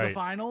 The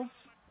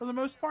finals for the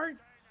most part,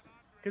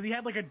 because he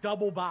had like a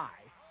double bye,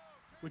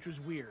 which was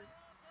weird.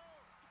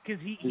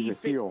 Because he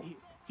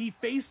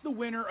faced the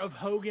winner of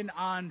Hogan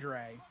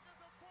Andre,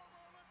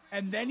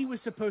 and then he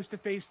was supposed to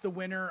face the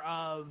winner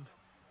of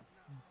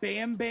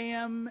Bam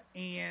Bam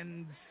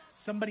and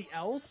somebody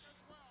else,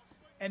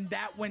 and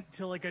that went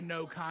to like a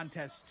no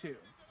contest too.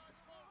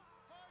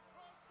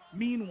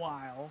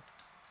 Meanwhile,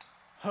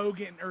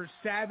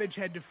 Savage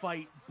had to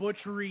fight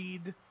Butch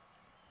Reed,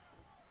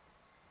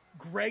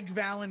 Greg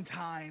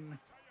Valentine,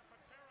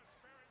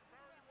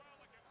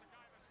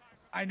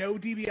 I know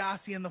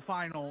DiBiase in the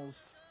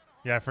finals.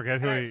 Yeah, I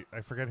forget who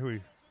he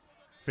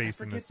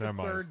faced in the semis.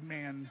 The third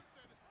man.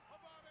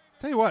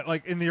 Tell you what,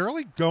 like in the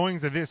early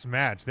goings of this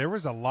match, there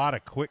was a lot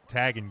of quick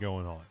tagging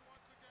going on.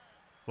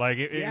 Like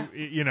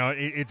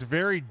it's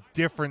very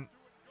different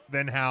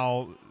than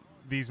how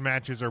these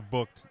matches are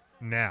booked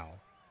now.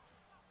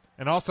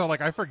 And also, like,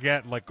 I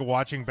forget, like,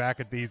 watching back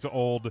at these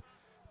old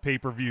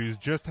pay-per-views,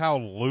 just how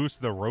loose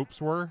the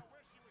ropes were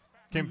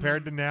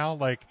compared to now.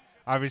 Like,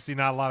 obviously,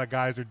 not a lot of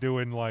guys are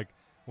doing like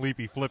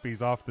leapy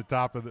flippies off the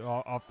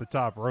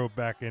top rope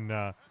back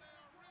in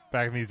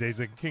these days.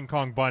 Like King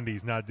Kong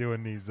Bundy's not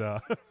doing these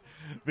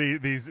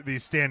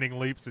these standing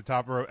leaps to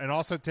top rope. And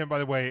also, Tim, by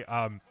the way,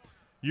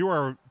 you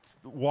are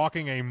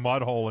walking a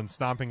mud hole and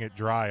stomping it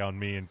dry on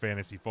me in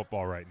fantasy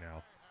football right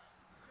now.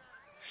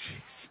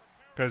 Jeez.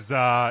 Because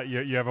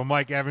you have a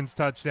Mike Evans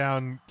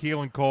touchdown,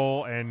 Keelan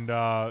Cole and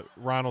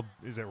Ronald.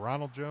 Is it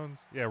Ronald Jones?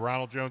 Yeah,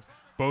 Ronald Jones.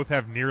 Both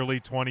have nearly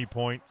 20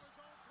 points.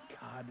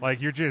 God.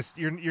 Like you're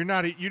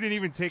not. You didn't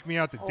even take me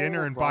out to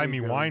dinner and buy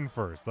me wine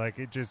first. Like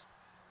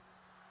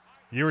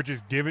you were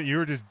just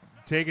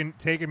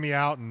taking me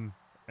out and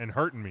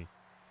hurting me.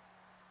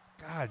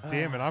 God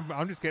damn it!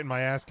 I'm just getting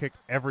my ass kicked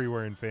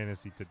everywhere in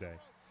fantasy today.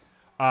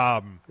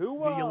 Who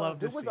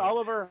was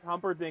Oliver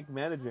Humperdinck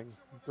managing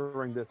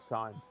during this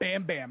time?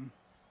 Bam Bam.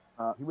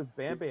 He was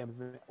Bam Bam's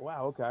man.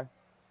 Wow, okay.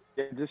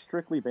 Yeah, just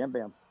strictly Bam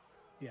Bam.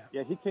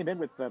 Yeah, he came in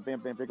with Bam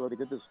Bam Bigelow. They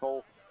did this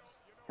whole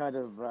kind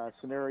of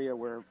scenario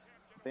where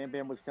Bam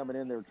Bam was coming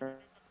in. They were trying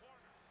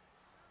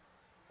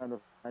to,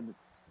 and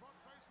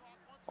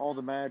all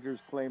the managers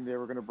claimed they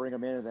were going to bring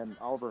him in, and then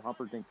Oliver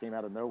Humperdinck came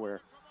out of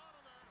nowhere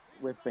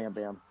with Bam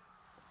Bam.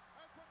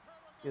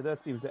 Yeah,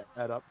 that seems to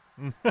add up.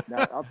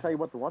 Now, I'll tell you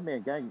what, the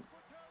one-man gang...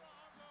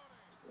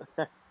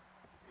 the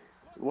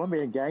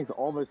one-man gang's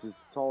almost as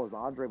tall as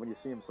Andre. When you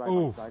see him side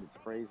by side, it's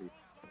crazy.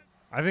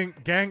 I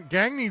think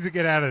Gang needs to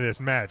get out of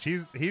this match.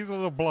 He's a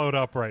little blowed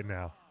up right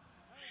now.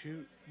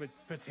 Shoot, but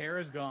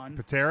Patera's gone.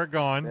 Patera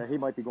gone. Yeah, he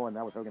might be going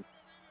now with Hogan.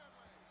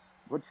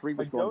 Butch Reed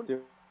was going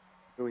too.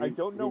 I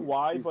don't know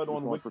why, but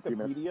on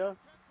Wikipedia,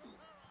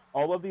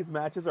 all of these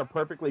matches are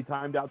perfectly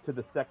timed out to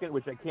the second,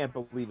 which I can't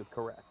believe is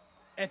correct.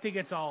 I think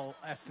it's all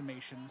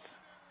estimations.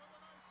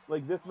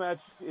 Like, this match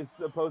is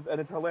supposed, and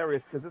it's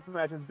hilarious because this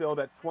match is billed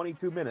at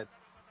 22 minutes.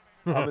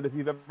 And if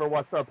you've ever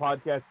watched our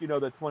podcast, you know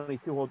that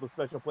 22 holds a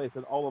special place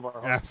in all of our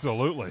hearts.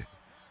 Absolutely.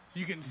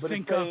 You can But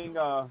sync it's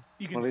up. saying,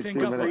 You can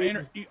sync up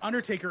an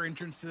Undertaker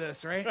entrance to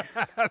this, right? You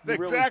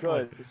really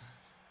Exactly. could.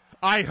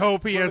 I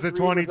hope he has a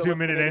 23 was 22-minute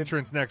eliminated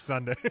entrance next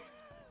Sunday.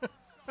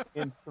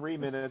 in 3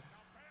 minutes,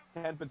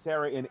 Ken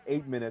Patera in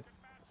 8 minutes.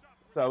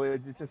 So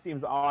it just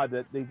seems odd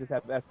that they just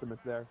have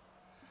estimates there.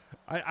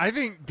 I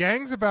think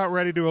Gang's about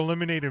ready to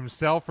eliminate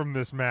himself from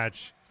this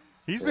match.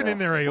 He's been in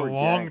there a poor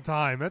long Gang.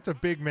 time. That's a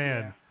big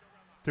man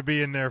to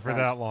be in there for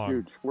that long.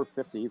 Huge,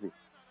 450 easy.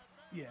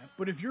 Yeah,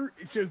 but if you're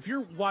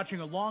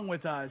watching along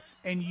with us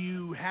and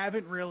you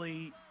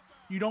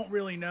don't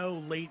really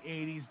know late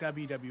 80s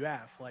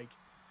WWF, like,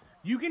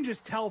 you can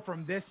just tell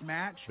from this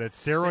match That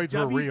steroids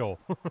were real.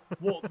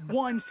 Well,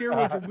 one,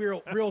 steroids were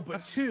real,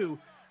 but two,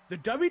 the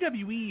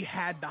WWE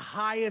had the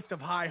highest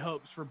of high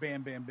hopes for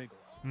Bam Bam Bigelow.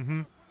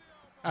 Mm-hmm.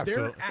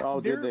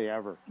 Absolutely. Did they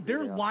ever?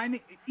 They're Yeah.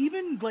 lining,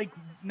 even like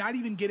not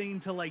even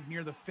getting to like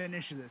near the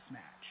finish of this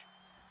match.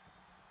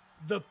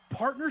 The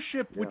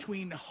partnership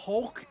between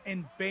Hulk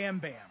and Bam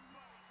Bam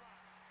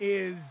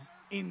is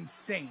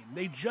insane.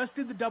 They just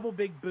did the double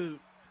big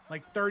boot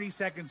like 30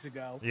 seconds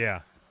ago. Yeah.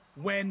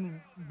 When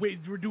we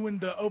were doing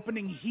the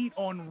opening heat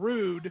on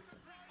Rude,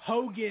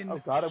 Hogan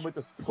got him with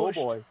the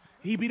schoolboy.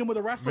 He beat him with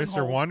a wrestling Mr.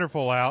 hold.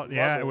 Wonderful out. Love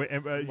Yeah.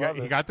 it.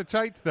 He got the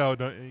tights, though.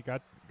 He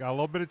got a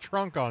little bit of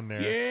trunk on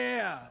there.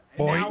 Yeah. And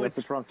Boy. now Got it's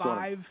the trunks on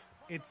 5.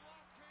 It's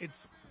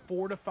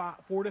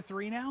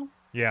 4-3 now.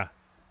 Yeah.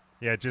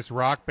 Yeah, just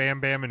Rock, Bam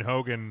Bam, and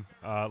Hogan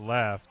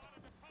left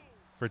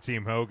for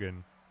Team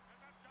Hogan.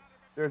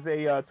 There's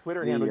a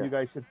Twitter handle you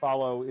guys should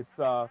follow.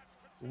 It's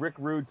Rick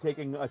Rude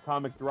taking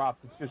atomic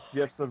drops. It's just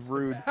gifs of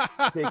Rude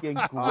taking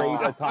great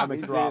atomic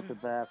He's drops. great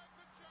at that.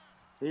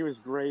 He was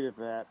great at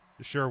that.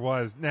 It sure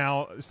was.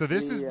 Now, so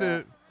this is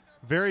the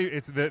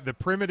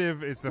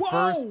primitive, it's the Whoa!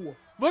 first.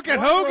 Look at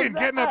What Hogan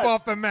was getting up that?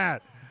 off the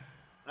mat.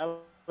 That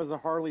was a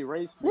Harley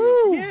race.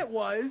 Woo! Yeah, it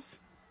was.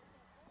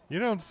 You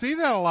don't see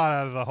that a lot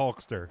out of the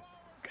Hulkster.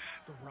 God,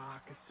 The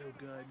Rock is so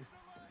good.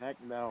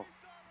 Heck no.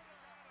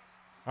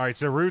 All right,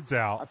 so Rude's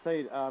I'll out. tell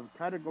you,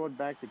 kind of going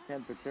back to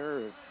Ken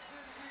Patera.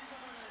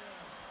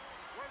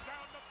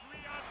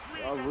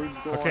 Rude's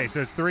gone. Okay,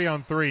 so it's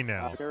 3-on-3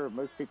 now. Patera,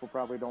 most people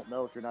probably don't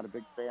know if you're not a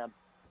big fan.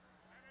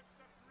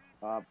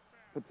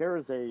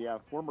 Patera's a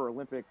former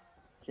Olympic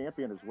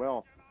champion as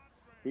well.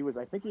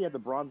 I think he had the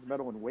bronze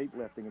medal in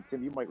weightlifting, and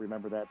Tim, you might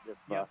remember that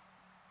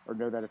or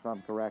know that if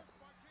I'm correct.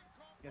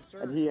 Yes,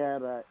 sir. And he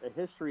had a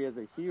history as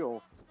a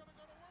heel,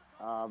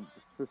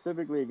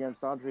 specifically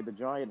against Andre the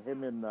Giant.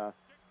 Him and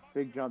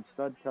Big John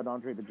Studd cut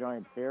Andre the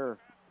Giant's hair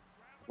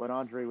when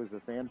Andre was a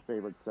fan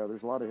favorite. So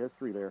there's a lot of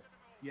history there.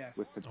 Yes.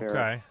 With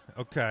Patera.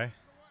 Okay.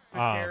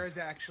 Patera's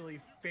actually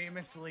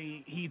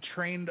famously, he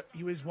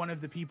was one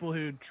of the people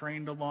who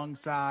trained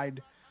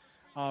alongside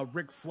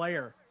Ric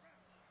Flair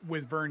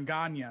with Vern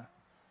Gagne.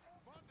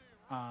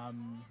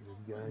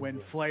 When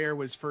Flair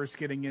was first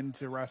getting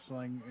into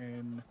wrestling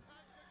in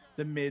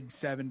the mid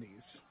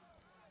 70s.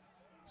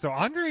 So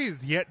Andre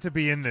is yet to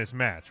be in this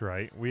match,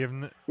 right? We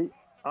haven't.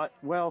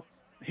 Well,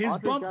 his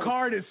Andre bump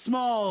card is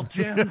small,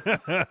 Jim.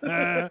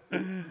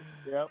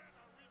 Yep.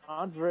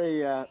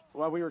 Andre,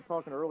 while we were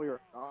talking earlier,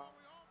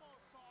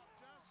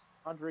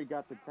 Andre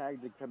got the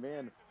tag to come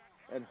in,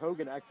 and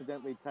Hogan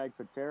accidentally tagged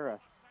Patera,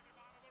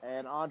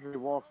 and Andre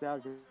walked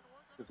out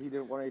because he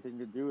didn't want anything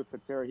to do with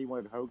Patera. He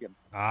wanted Hogan.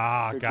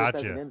 Ah, so just as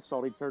gotcha. an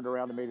insult, he turned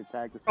around and made a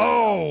tag to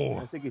Oh!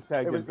 I think he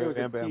tagged it was him a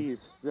Bam Bam. tease.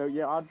 So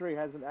yeah, Andre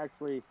hasn't had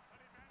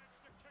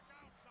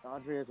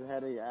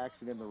any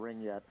action in the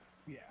ring yet.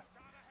 Yeah.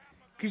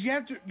 Because you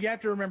have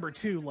to remember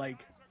too,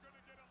 like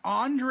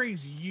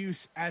Andre's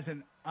use as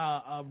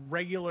a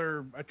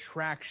regular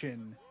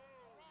attraction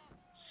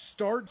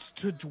starts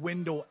to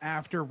dwindle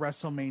after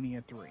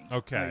WrestleMania 3.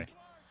 Okay. Like,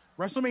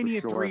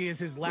 WrestleMania For sure. 3 is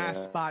his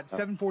last spot.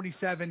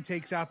 747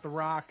 takes out The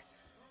Rock,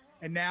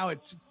 and now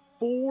it's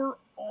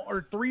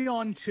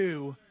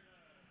 3-on-2.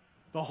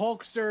 The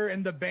Hulkster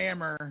and the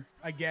Bammer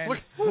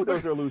against.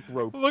 Those are loose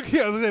ropes. Look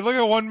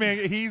at one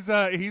man. He's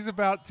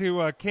about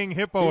to King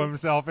Hippo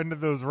himself into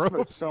those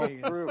ropes.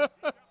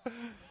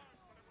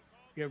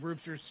 Yeah,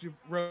 ropes are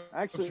super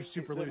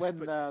loose. When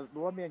but the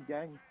one-man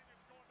gang,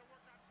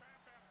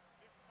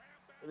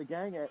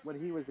 when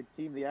he was a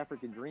team, the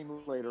African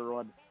Dream later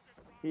on,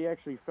 he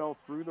actually fell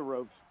through the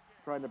ropes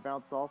trying to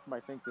bounce off him, I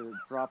think, to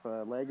drop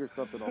a leg or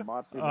something on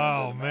Moxley.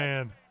 Oh,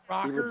 man.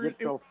 He legit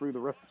fell through the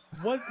ropes.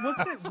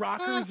 Wasn't it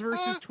Rockers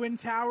versus Twin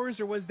Towers,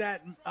 or was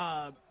that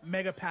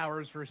Mega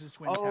Powers versus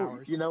Twin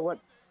Towers? You know what?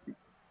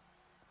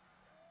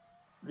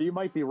 You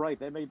might be right.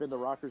 They may have been the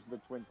Rockers and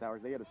the Twin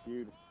Towers. They had a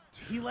feud.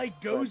 He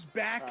goes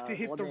back to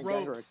hit the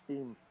ropes.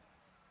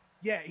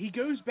 Yeah, he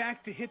goes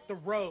back to hit the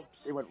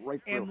ropes. It went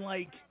right through.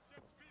 And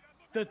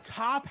the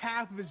top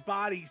half of his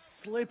body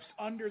slips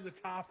under the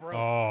top rope.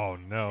 Oh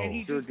no! And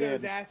he just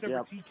goes ass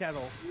over tea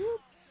kettle.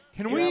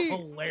 Can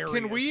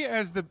we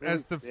as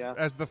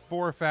the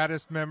four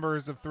fattest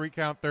members of 3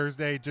 Count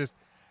Thursday just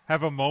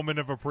have a moment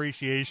of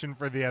appreciation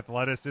for the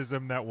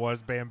athleticism that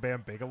was Bam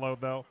Bam Bigelow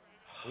though?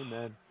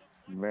 Amen.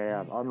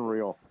 Man,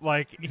 unreal.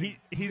 Like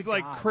he's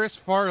like Chris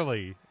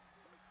Farley,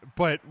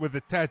 but with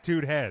a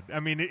tattooed head. I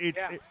mean, it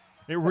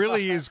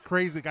really is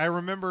crazy. I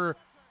remember,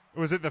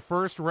 was it the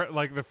first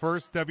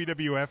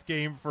WWF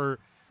game for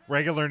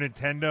regular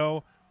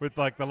Nintendo with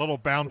the little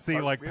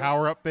bouncy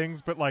power up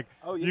things, but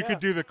you could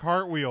do the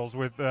cartwheels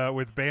with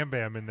Bam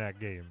Bam in that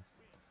game.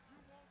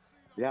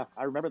 Yeah,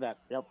 I remember that.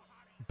 Yep.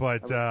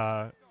 But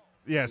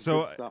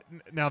so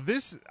now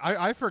this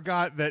I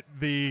forgot that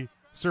the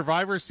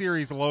Survivor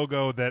Series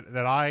logo that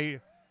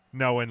I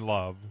know and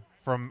love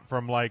from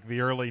the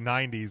early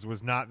 90s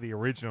was not the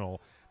original.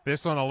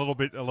 This one a little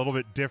bit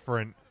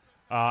different,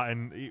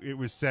 and it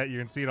was set. You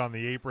can see it on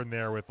the apron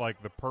there with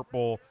the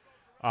purple,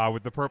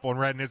 with the purple and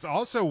red. And it's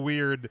also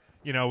weird,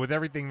 with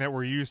everything that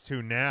we're used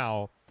to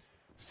now,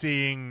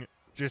 seeing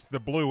just the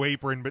blue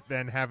apron, but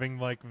then having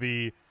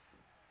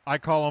I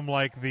call them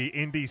the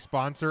indie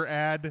sponsor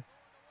ad,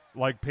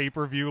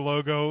 pay-per-view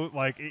logo,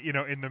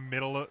 in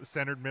the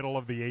centered middle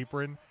of the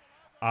apron,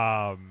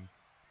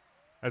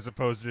 as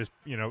opposed to just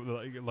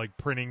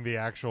printing the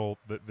actual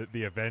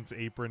the event's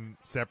apron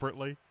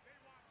separately.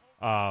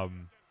 I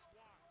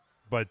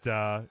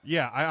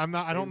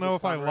don't know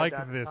if I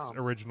like this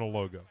original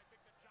logo.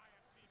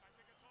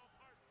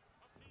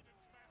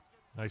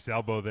 Nice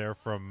elbow there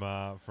from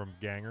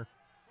Ganger.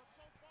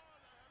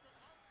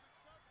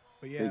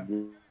 But yeah,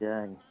 Big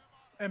gang.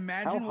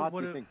 Imagine how hot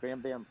do you think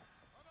Bam Bam?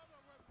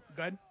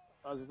 Good.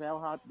 I was just, how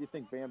hot do you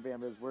think Bam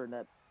Bam is wearing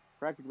that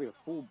practically a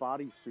full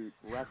bodysuit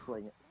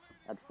wrestling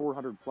at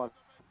 400 plus?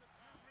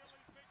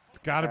 It's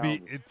got to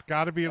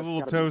be a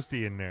little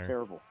toasty in there.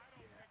 Terrible.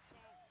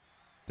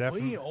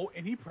 Definitely.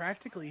 And he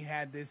practically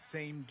had this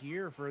same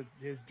gear for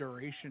his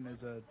duration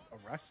as a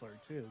wrestler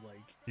too.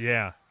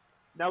 Yeah.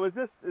 Now is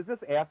this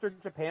after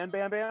Japan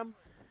Bam Bam?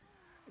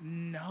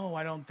 No,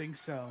 I don't think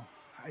so.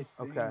 I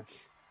think. Okay.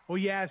 Well,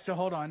 yeah. So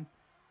hold on.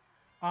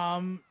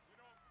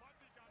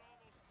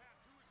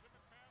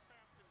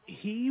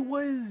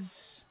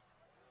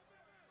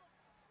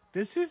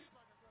 This is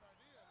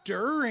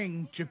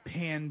during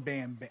Japan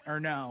Bam Bam, or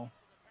no?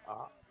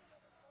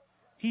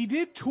 He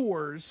did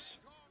tours,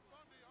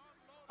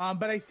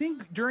 but I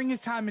think during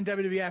his time in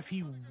WWF,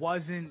 he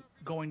wasn't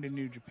going to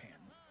New Japan.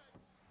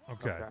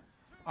 Okay.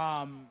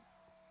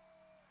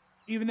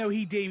 Even though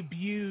he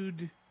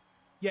debuted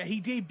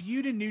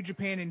in New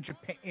Japan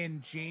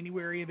in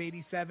January of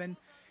 '87,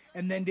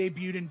 and then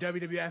debuted in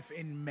WWF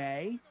in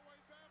May.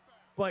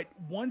 But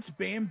once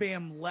Bam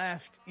Bam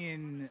left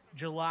in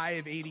July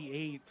of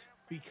 '88,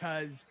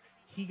 because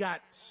he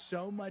got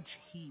so much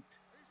heat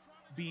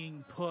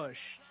being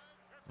pushed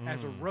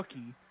as a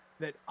rookie,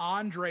 that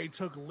Andre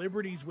took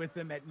liberties with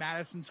him at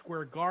Madison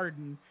Square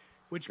Garden,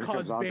 which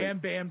caused Bam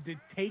Bam to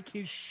take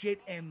his shit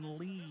and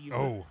leave.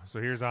 Oh,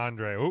 so here's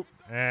Andre. Oop,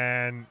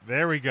 and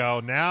there we go.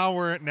 Now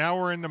we're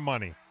in the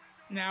money.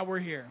 Now we're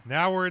here.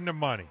 Now we're in the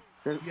money.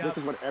 This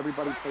is what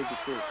everybody paid to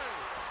see.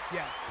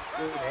 Yes.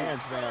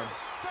 Hands down.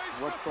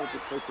 What sold the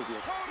pay-per-view?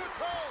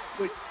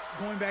 But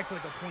going back to a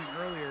point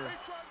earlier,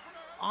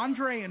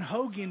 Andre and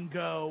Hogan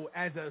go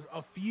as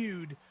a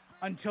feud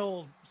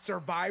until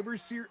Survivor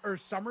Series or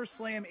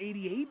SummerSlam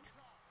 '88.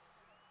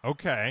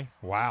 Okay.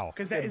 Wow.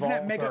 Because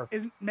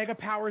isn't Mega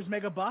Powers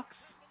Mega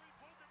Bucks?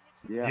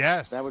 Yeah.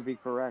 Yes. That would be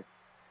correct.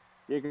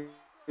 Yeah,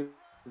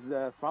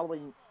 the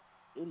following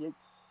 '88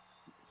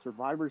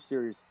 Survivor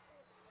Series,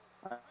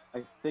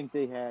 I think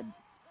they had,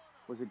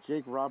 was it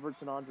Jake Roberts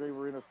and Andre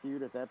were in a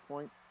feud at that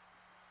point?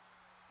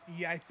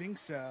 Yeah, I think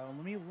so.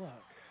 Let me look.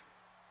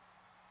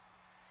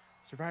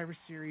 Survivor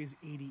Series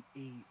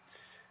 '88.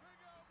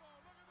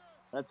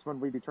 That's when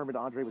we determined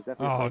Andre was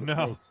definitely. Oh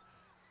no.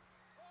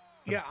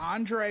 Yeah,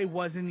 Andre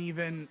wasn't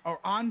even, or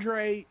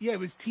Andre. Yeah, it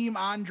was Team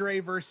Andre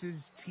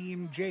versus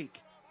Team Jake.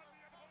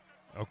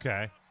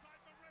 Okay.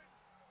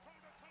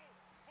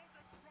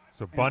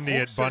 So Bundy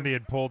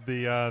had pulled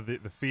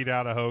the feet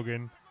out of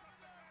Hogan.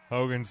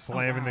 Hogan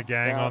slamming the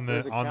gang on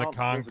the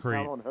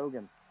concrete. On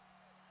Hogan.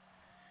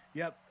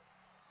 Yep.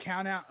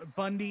 Count out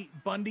Bundy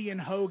and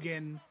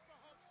Hogan.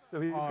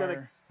 So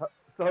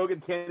so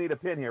Hogan can't eat a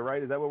pin here,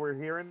 right? Is that what we're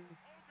hearing?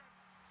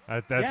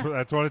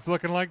 That's what it's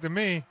looking like to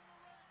me.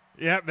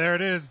 Yep, there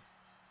it is.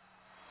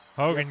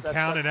 Hogan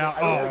counted out.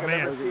 Oh,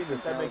 man.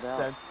 That makes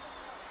sense.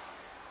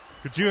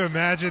 Could you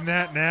imagine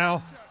that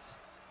now?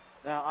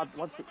 Now,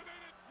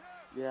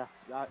 yeah.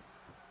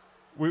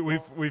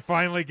 We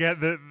finally get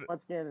the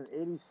Once again, an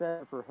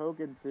 87 for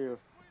Hogan to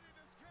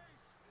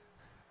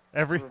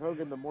for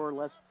Hogan to more or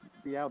less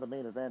be out of the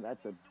main event.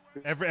 That's a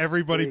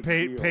everybody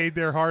big deal. paid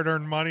their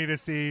hard-earned money to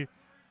see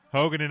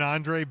Hogan and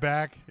Andre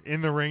back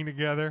in the ring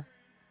together.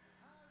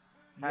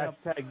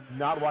 Hashtag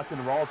not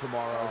watching Raw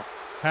tomorrow.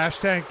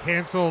 Hashtag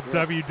cancel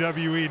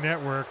WWE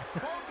Network.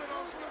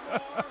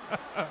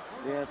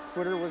 Yeah, if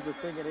Twitter was a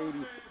thing in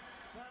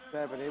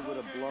 '87, it would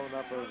have blown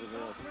up over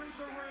there.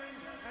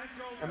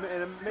 And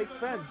it makes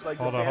sense. Like,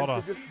 Hold the on, fans hold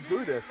on. should just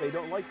do this. They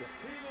don't like it.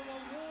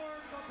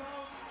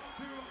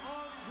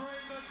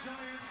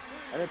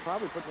 And it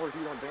probably put more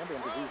heat on Bam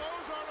Bam because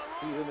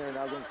he's in there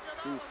now against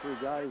these three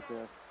guys.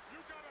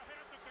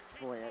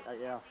 Boy,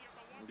 yeah.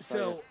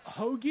 So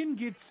Hogan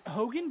gets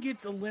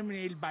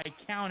eliminated by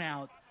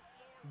countout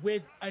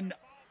with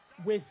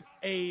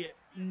a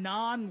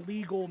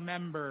non-legal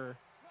member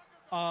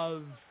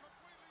of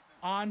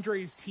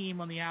Andre's team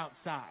on the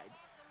outside,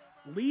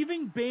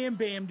 leaving Bam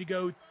Bam to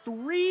go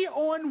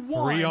 3-on-1.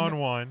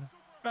 3-on-1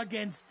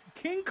 against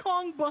King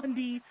Kong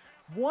Bundy,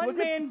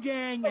 one-man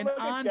gang, and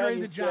Andre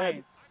the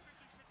Giant.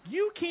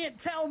 You can't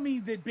tell me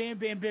that Bam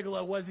Bam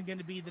Bigelow wasn't going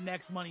to be the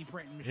next money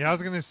printing machine. Yeah, I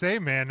was gonna say,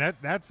 man,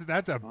 that's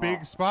a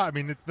big spot. I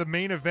mean, it's the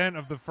main event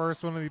of the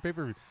first one of the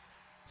pay-per-views.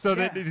 So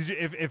that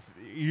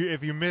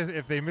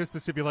if they missed the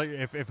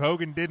stipulation, if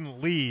Hogan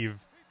didn't leave,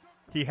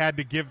 he had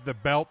to give the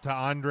belt to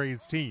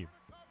Andre's team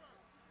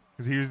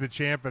because he was the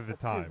champ at the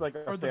time. Seems like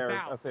Or the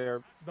bout.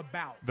 The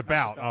bout. The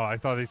bout. Oh, I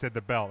thought they said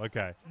the belt.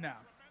 Okay. No,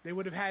 they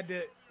would have had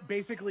to.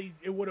 Basically,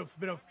 it would have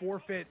been a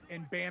forfeit,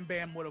 and Bam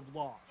Bam would have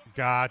lost.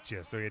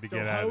 Gotcha. So he had to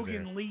get out of there.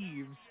 Hogan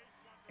leaves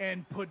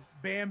and puts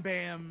Bam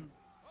Bam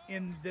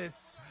in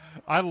this.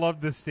 I love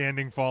this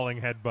standing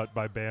falling headbutt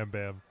by Bam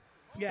Bam.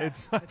 Yeah,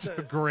 it's such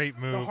a great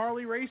move. It's a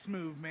Harley Race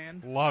move,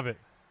 man. Love it.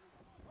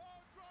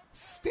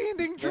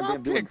 Standing Bam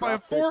Bam drop kick by a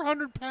drop kick.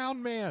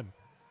 400-pound man.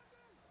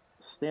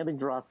 Standing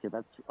drop kick.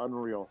 That's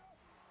unreal.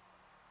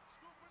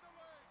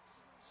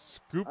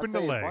 Scooping the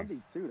legs.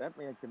 Bundy too. That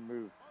man can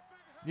move.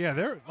 Yeah,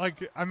 they're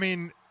like, I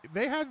mean,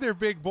 they had their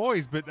big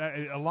boys, but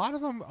a lot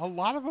of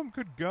them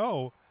could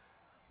go,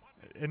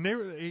 and they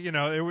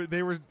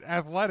were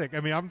athletic. I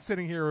mean, I'm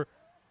sitting here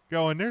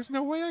going, there's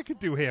no way I could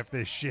do half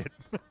this shit.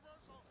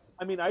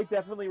 I mean, I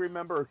definitely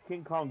remember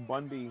King Kong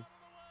Bundy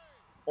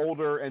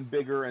older and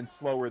bigger and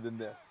slower than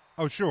this.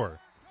 Oh, sure.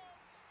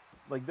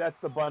 Like, that's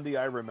the Bundy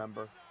I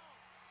remember.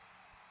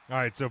 All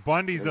right, so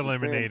Bundy's There's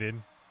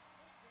eliminated.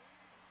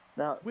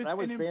 Now, With that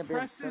was an Bam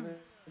impressive- Bam's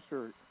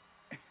finisher.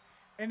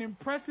 An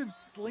impressive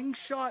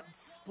slingshot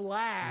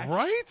splash.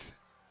 Right? He's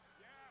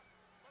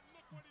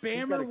got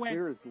Bammer to went.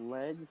 clear his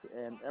legs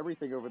and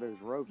everything over those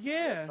ropes.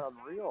 Yeah. That's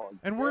unreal.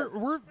 And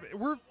we're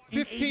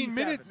 15 87.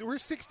 minutes. We're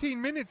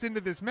 16 minutes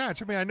into this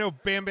match. I mean, I know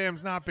Bam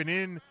Bam's not been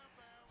in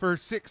for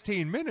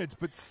 16 minutes,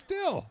 but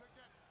still.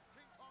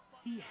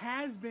 He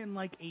has been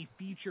like a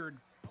featured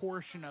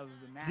portion of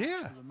the match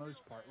Yeah. for the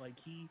most part. Like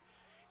he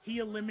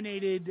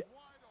eliminated.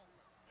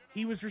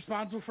 He was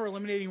responsible for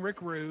eliminating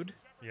Rick Rude.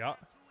 Yeah.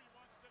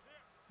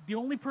 The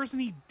only person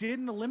he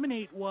didn't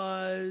eliminate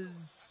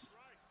was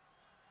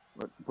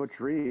Butch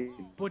Reed.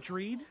 Butch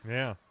Reed.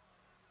 Yeah.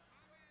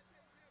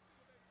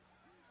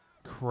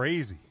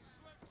 Crazy.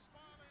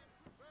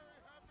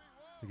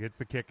 He gets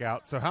the kick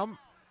out. So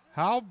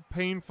how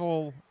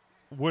painful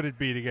would it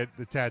be to get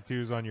the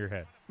tattoos on your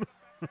head?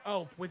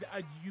 Oh, with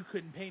you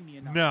couldn't pay me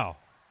enough. No.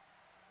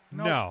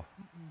 No. No.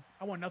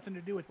 I want nothing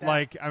to do with that.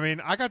 Like, I mean,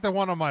 I got the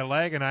one on my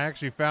leg, and I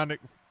actually found it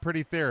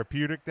pretty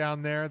therapeutic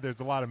down there. There's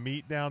a lot of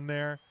meat down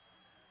there.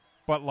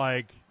 But,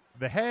 like,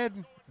 the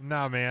head,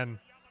 nah, man.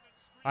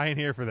 I ain't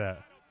here for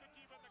that.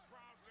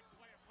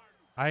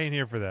 I ain't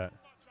here for that.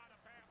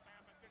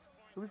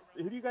 Who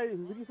do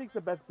you think's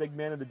the best big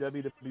man in the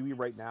WWE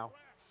right now?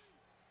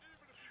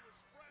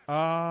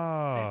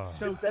 Oh. It's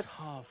so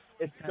tough.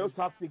 It's so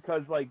tough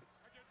because, like,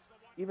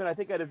 even I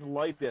think at his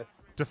lightest,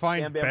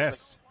 Define Bam Bam's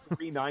best. like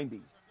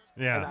 390.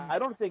 Yeah. And I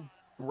don't think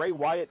Bray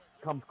Wyatt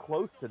comes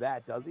close to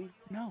that, does he?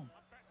 No.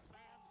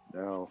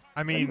 No.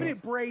 I mean, Even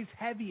at Bray's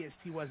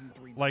heaviest, he wasn't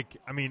 3. like,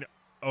 I mean,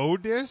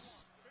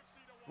 Otis.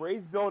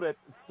 Bray's built at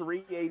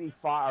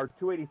 385 or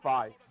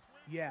 285.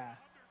 Yeah.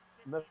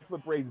 And that's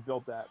what Bray's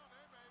built at.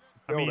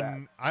 I Built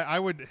mean, I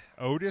would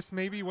Otis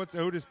maybe. What's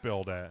Otis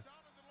build at?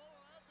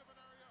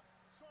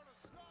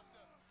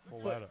 Pull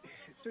that But, up.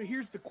 so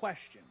here's the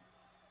question.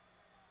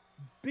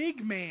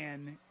 Big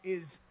man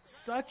is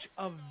such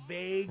a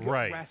vague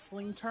Right.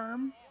 wrestling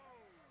term.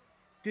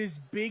 Does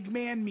big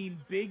man mean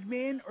big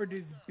man or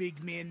does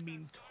big man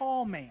mean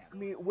tall man? I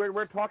mean,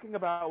 we're talking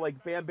about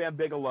like Bam Bam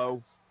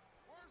Bigelow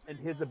and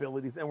his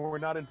abilities, and we're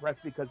not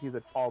impressed because he's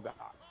a tall guy.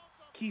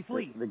 Keith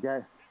Lee. The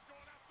guy.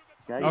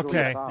 who's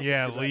Okay, on top.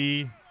 yeah,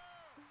 Lee.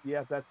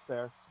 Yeah, that's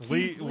fair.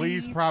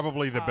 Lee's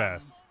probably the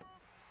best.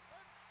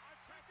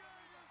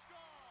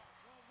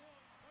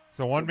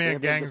 So one man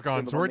Bam Bam gang's gets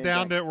gone. the So we're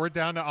one-man down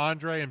gang. to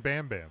Andre and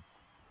Bam Bam.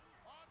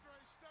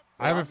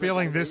 I have a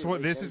feeling this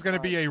is going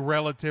to be a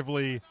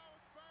relatively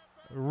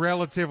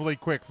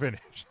quick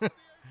finish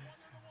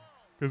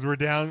because we're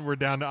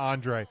down to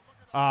Andre.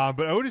 But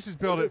Otis is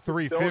billed at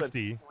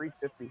 350.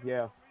 350,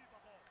 yeah.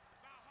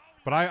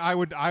 But I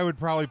would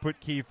probably put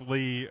Keith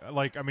Lee.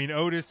 Like, I mean,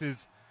 Otis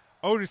is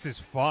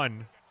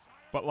fun,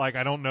 but like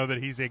I don't know that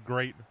he's a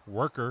great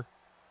worker.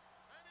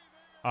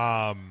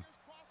 Oh,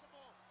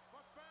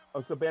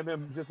 so Bam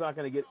Bam's just not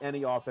going to get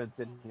any offense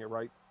in here,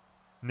 right?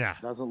 Nah.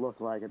 Doesn't look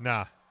like it.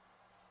 Nah.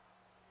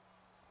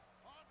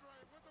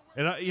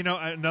 And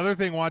another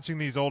thing watching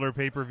these older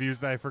pay-per-views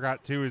that I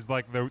forgot too is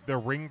like the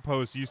ring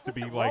post used to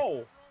be like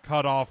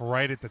cut off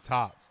right at the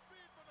top.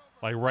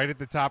 Like right at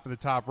the top of the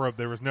top rope.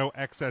 There was no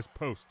excess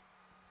post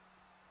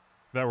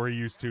that we're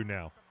used to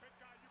now.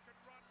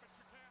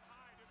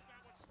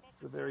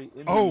 It's a very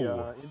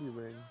indie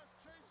ring.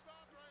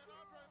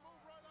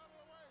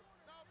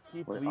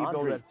 Keith Lee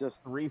billed at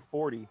just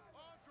 340.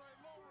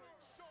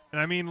 And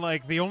I mean,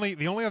 like the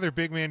only other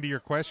big man to your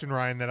question,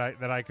 Ryan, that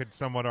I could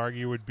somewhat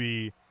argue would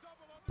be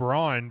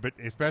Braun, but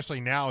especially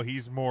now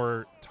he's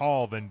more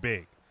tall than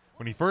big.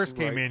 When he first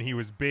came in, he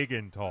was big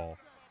and tall.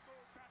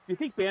 Do you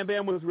think Bam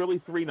Bam was really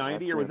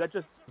 390, or was that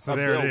just so?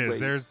 There it is. Weight?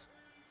 There's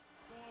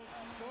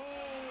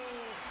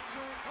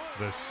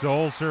the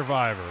Soul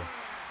Survivor.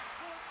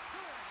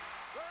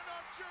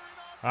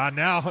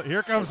 Now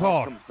here comes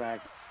Hulk. Comes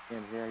back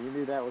in here. You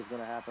knew that was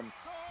going to happen.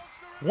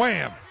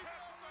 Wham!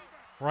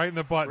 Right in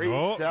the button.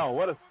 Great sell.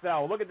 What a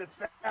sell. Look at this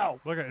sell.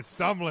 Look at it.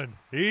 Stumbling.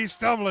 He's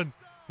stumbling.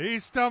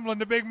 He's stumbling.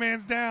 The big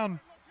man's down.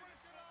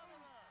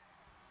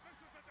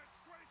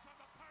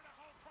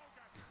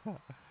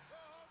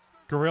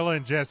 Gorilla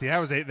and Jesse. That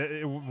was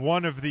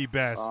one of the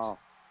best. Oh.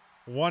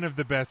 One of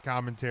the best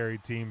commentary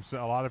teams.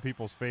 A lot of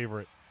people's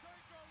favorite.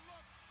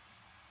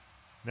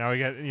 Now we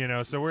got,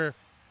 so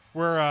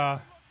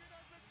we're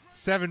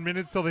 7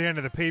 minutes till the end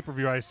of the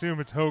pay-per-view. I assume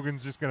it's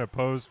Hogan's just going to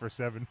pose for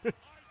 7 minutes.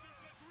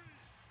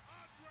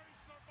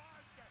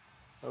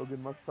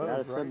 Hogan must pose,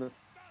 right? Send the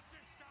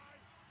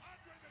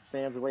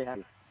fans away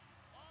happy.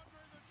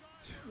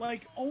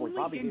 Like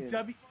only in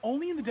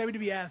the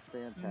WWF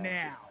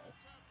now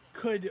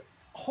could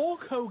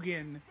Hulk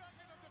Hogan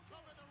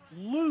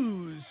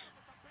lose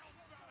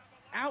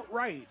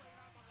outright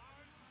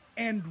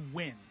and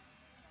win.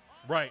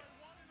 Right.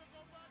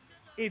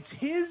 It's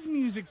his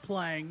music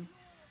playing.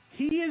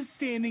 He is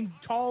standing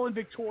tall and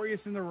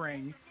victorious in the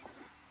ring,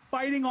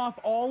 fighting off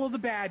all of the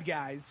bad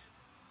guys.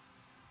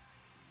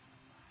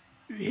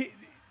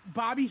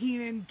 Bobby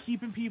Heenan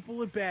keeping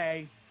people at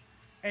bay,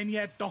 and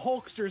yet the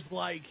Hulkster's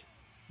like,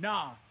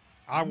 nah,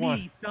 I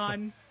won,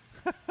 son,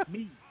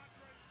 me.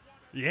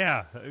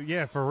 Yeah,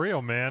 for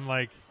real, man.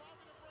 Like,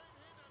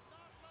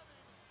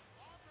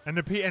 and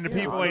the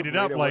people ate it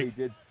up. Like, he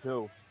did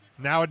too.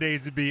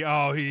 Nowadays it'd be,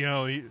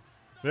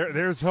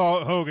 there's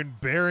Hogan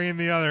burying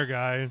the other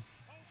guys.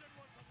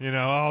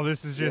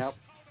 This is just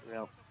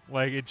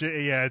like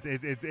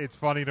it's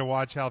funny to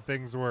watch how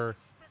things were.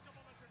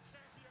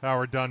 How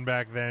we're done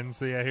back then.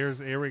 So yeah,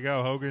 here we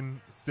go.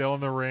 Hogan still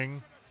in the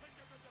ring.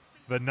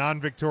 The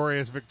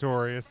non-victorious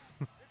victorious.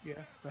 Yeah,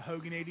 the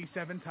Hogan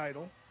 87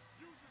 title.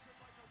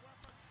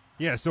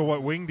 Yeah, so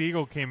what Winged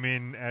Eagle came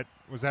in at,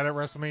 was that at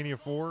WrestleMania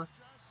 4? Or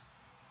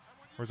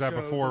was that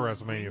before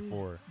WrestleMania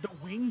 4? The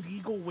Winged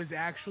Eagle was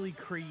actually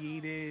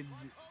created,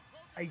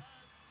 I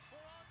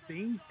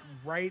think,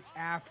 right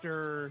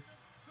after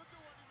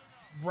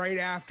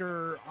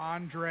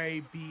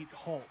Andre beat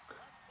Hulk.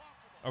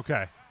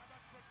 Okay.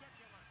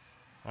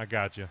 I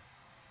got you.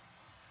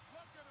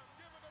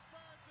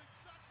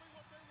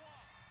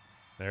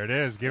 There it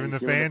is, giving the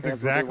fans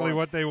exactly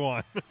what they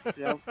want.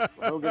 Yep.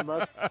 Hogan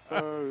must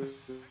pose.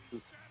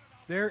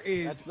 There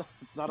is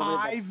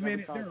 5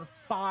 minutes. There are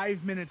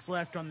 5 minutes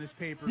left on this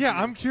paper. Yeah,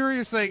 I'm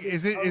curious. Like,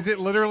 is it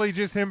literally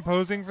just him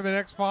posing for the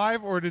next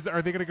 5, or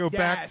are they going to go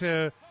back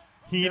to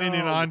Heenan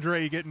and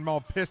Andre getting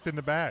all pissed in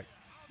the back?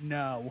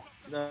 No.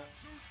 They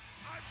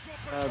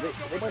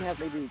might have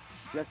maybe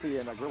Jesse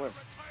and Gorilla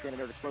standing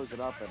there to close it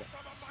up, and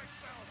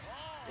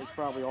it's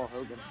probably all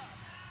Hogan.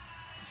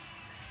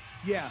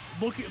 Yeah,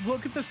 look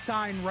at the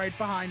sign right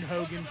behind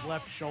Hogan's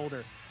left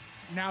shoulder.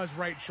 Now his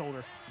right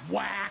shoulder.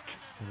 Whack.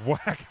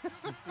 Whack.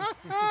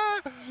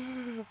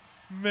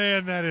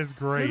 Man, that is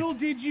great. Little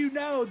did you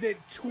know that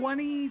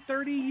 20,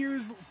 30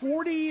 years,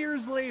 40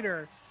 years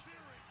later,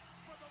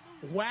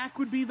 whack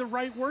would be the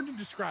right word to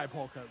describe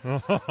Hulk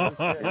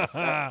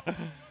Hogan.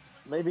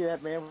 Maybe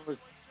that man was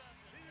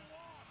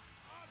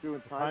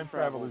doing time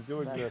travel. Is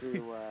doing this.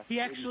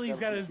 He's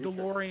got his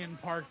DeLorean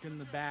parked in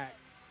the back.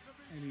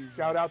 And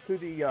shout out to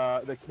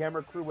the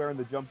camera crew wearing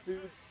the jumpsuits.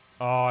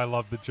 Oh, I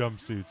love the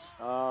jumpsuits.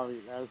 Oh,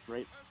 that was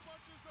great.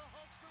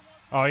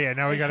 Oh, yeah,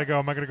 now we got to go.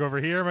 Am I going to go over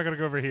here? Am I going to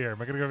go over here?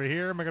 Am I going to go over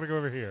here? Am I going to go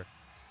over here?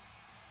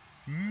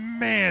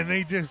 Man,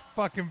 they just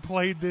fucking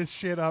played this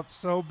shit up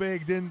so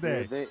big, didn't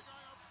they? Yeah,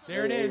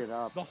 there it is.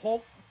 The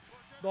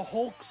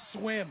Hulk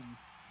swim.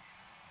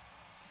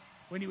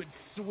 When he would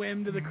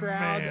swim to the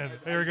crowd. Man,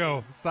 there we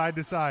go. Side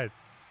to side.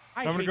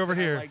 I'm going to go over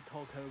here. I liked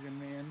Hulk Hogan,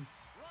 man.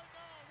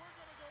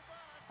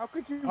 How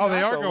could you? Oh,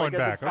 they not, are though? going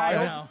Like, back. as a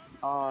Okay.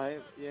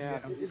 child- Yeah,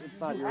 it's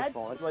not your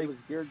fault. It was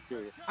geared to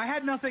you. I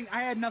had nothing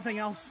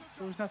else.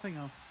 There was nothing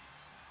else.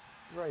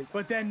 Right.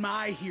 But then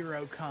my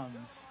hero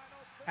comes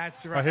at Oh,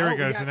 Survivor. here we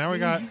go. So now we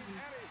got.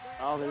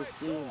 Oh, there's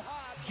Gene.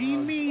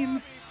 Gene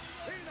Mean.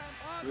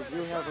 You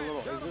do have a little.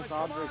 Is this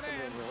Andre coming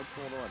in here?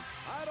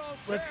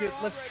 What's going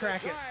on? Let's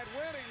track it.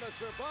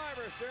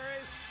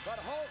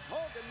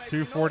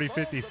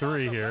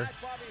 240.53 here.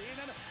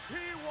 He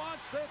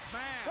wants this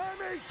man. Let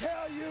me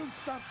tell you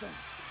something.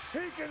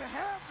 He can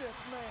have this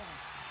man.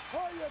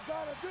 All you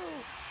gotta do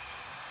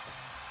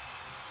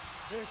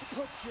is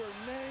put your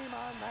name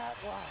on that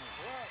line.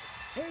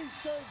 He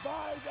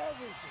survived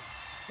everything.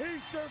 He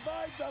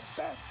survived the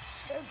best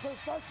in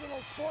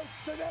professional sports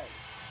today.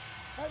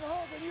 And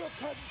Hogan, you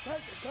couldn't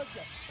take it, could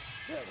you?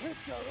 It hit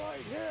you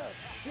right here,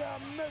 you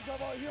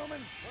miserable human.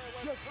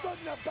 You stood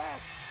in the back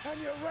and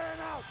you ran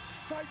out,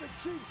 tried to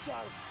cheap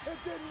shot him. It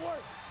didn't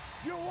work.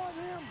 You want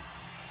him.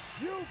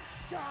 You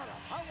got him.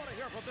 I want to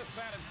hear from this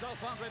man himself,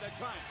 Andre the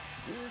Giant.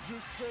 You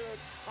just said,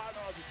 I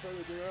don't have to say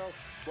anything else,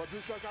 but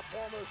just like I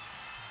promised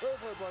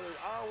everybody,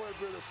 I will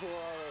be the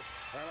survivor,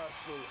 and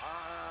actually,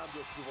 I am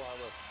the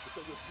survivor,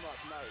 because it's not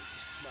nice.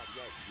 It's not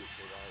nice to be a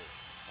survivor.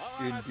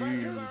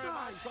 Indeed.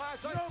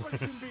 Nobody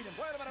can beat him.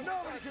 Wait a minute.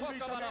 Nobody can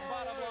beat him.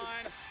 Bottom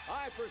line,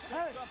 I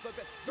perceive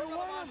something.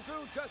 Gorilla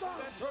Monsoon, Justin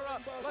Ventura.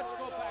 Let's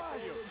go back to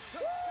you.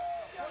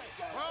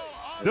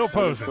 Still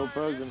posing. Still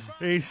posing.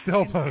 He's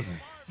still posing.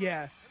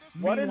 Yeah.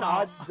 What an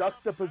Meanwhile- odd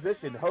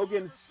juxtaposition.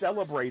 Hogan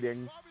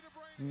celebrating.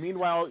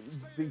 Meanwhile,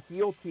 the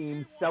heel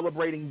team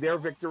celebrating their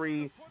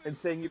victory and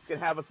saying you can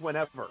have us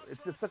whenever. It's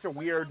just such a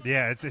weird.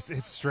 Yeah,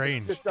 it's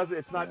strange. It just doesn't.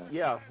 It's not.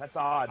 Yeah, that's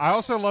odd. I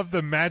also love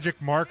the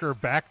magic marker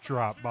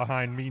backdrop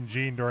behind Mean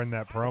Gene during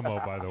that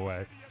promo, by the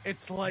way.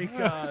 It's like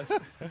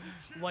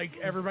like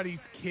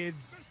everybody's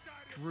kids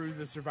drew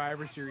the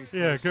Survivor Series.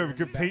 Yeah, poster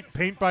good and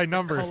paint by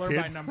numbers, color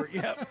kids. by number.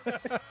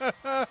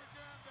 Yep.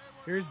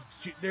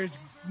 There's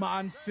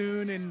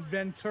Monsoon and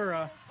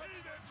Ventura.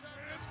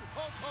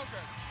 Hulk Hogan.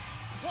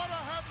 What a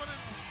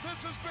happening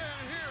this has been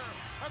here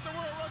at the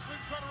World Wrestling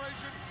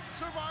Federation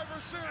Survivor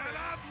Series. And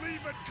I'm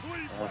leaving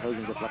Cleveland.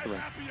 Hogan's Am up I there.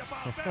 happy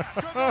about that?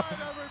 Good night,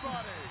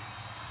 everybody.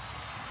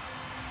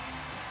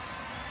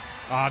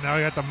 Now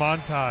we got the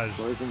montage.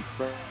 Closing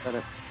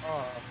credits.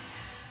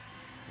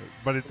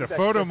 But it's a Look at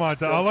photo that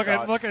montage. Oh,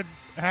 shot. look at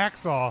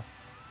Hacksaw.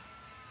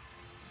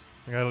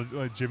 We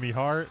got Jimmy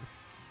Hart.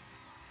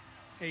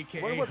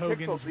 AKA Wonder what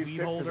Hogan's pixels these weed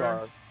pictures holder.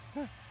 are.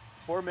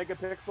 4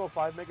 megapixel,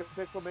 5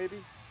 megapixel,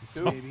 maybe.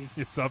 Maybe.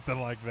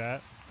 Something like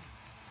that.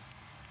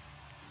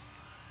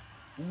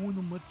 Ooh,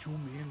 the Macho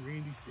Man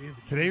Randy Savage.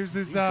 Today was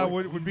his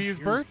would be his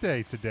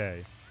birthday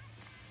today.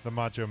 The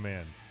Macho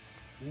Man.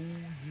 Oh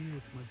yeah,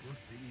 it's my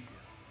birthday.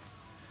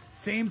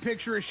 Same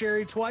picture of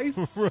Sherry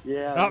twice.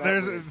 Yeah. Oh,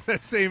 there's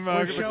that same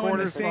We're the showing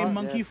corner the same spot.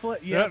 monkey Yeah.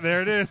 foot. Yeah, Yep.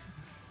 there it is.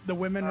 The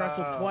women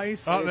wrestled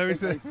twice. Oh, there's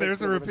They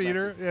a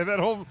repeater. Yeah, that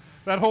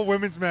whole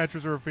women's match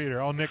was a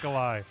repeater. All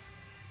Nikolai.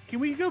 Can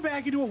we go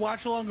back and do a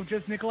watch along of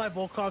just Nikolai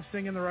Volkov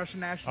singing the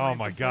Russian national Oh anthem,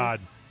 my please? God.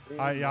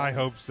 I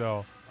hope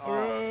so.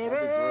 Oh,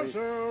 that'd be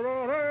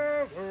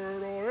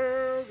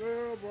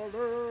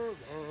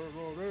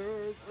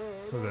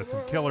So is that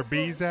some Killer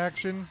Bees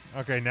action?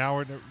 Okay, now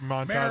we're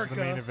montage America.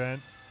 the main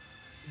event.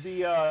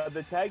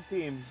 The tag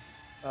team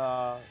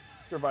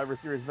Survivor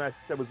Series match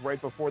that was right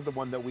before the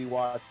one that we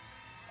watched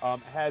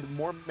had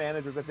more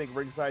managers, I think,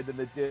 ringside than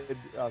it did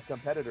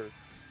competitors.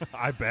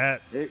 I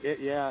bet.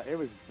 It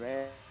was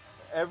bad.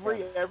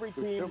 Every There's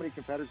team. so many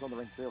competitors on the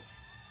ring too.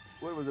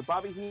 What was it?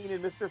 Bobby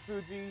Heenan, Mr.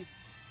 Fuji,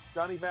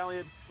 Johnny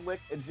Valiant, Slick,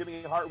 and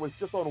Jimmy Hart was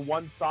just on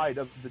one side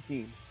of the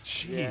team.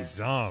 Jeez,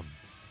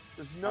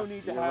 There's no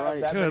need to You're have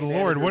right. that. Good many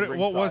Lord, managers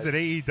what was it?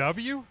 ringside.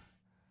 AEW?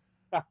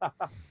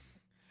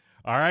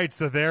 All right,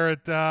 so there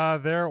it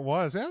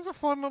was. That was a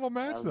fun little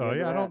match, I though. remember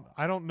Yeah, that.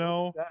 I don't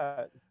know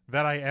That-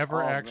 that I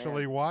ever Oh, man.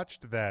 actually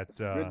watched that.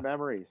 Good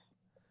memories.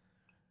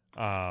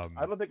 I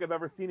don't think I've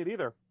ever seen it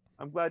either.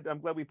 I'm glad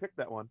we picked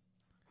that one.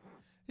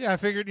 Yeah, I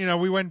figured,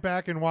 we went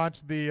back and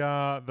watched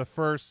the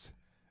first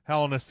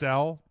Hell in a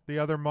Cell the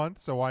other month,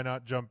 so why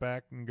not jump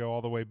back and go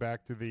all the way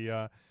back to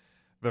the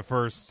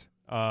first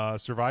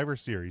Survivor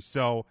Series.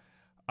 So,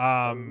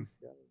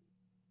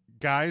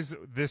 guys,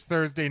 this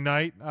Thursday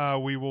night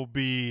we will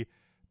be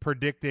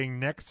predicting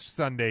next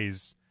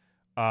Sunday's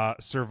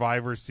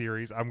Survivor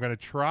Series. I'm going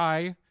to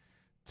try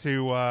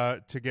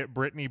to get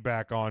Brittany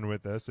back on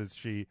with us as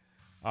she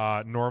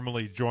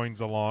normally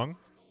joins along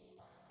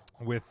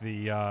with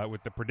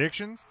the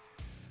predictions.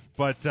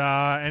 But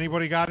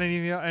anybody got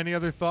any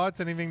other thoughts?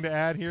 Anything to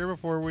add here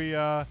before we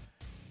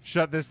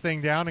shut this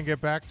thing down and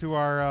get back to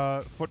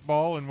our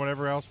football and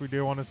whatever else we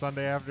do on a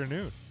Sunday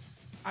afternoon?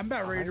 I'm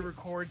about ready to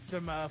record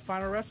some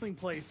Final Wrestling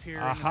Place here.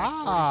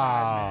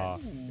 Aha!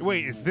 In the next 45 minutes.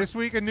 Wait, is this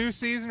week a new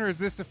season or is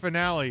this a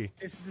finale?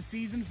 It's the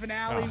season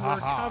finale. Aha.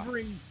 We're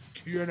covering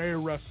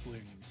TNA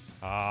Wrestling.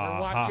 Ah,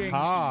 We're watching.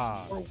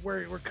 ha, ha.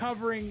 We're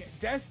covering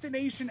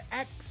Destination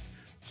X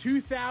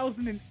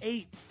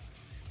 2008.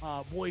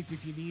 Boys,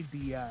 if you need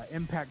the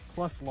Impact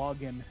Plus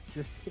login,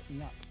 just hit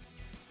me up.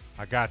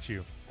 I got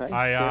you. Thanks.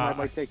 I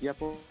might take you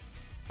up on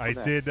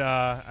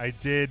that. I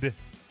did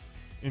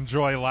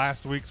enjoy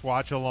last week's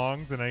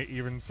watch-alongs, and I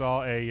even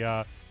saw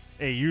a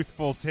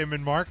youthful Tim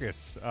and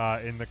Marcus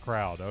in the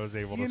crowd. I was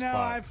able to spot.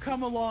 I've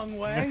come a long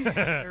way,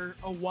 or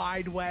a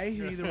wide way,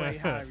 either way,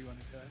 however you want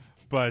to do it.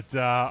 But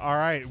all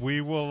right, we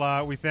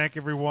will. We thank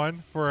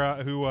everyone for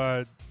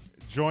who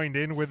joined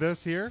in with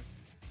us here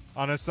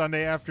on a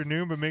Sunday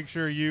afternoon. But make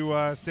sure you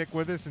stick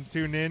with us and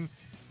tune in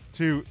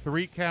to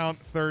 3 Count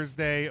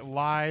Thursday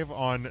live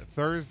on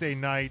Thursday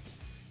night,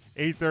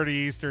 8:30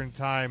 Eastern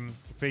Time.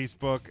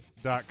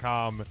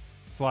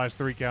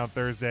 Facebook.com/3 Count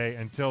Thursday.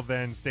 Until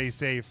then, stay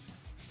safe,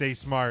 stay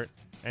smart,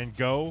 and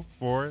go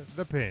for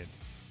the pin.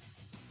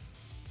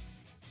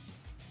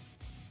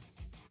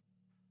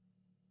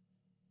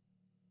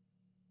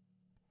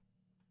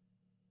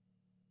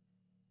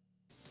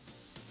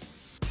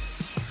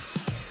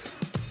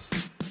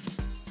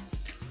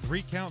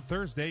 Three Count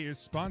Thursday is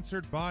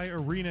sponsored by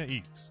Arena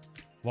Eats.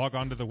 Log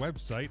on to the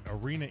website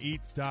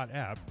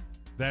arenaeats.app.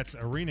 That's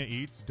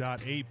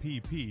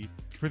arenaeats.app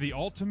for the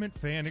ultimate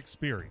fan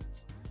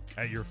experience.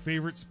 At your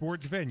favorite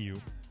sports venue,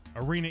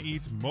 Arena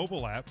Eats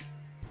mobile app,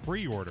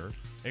 pre-order,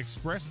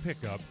 express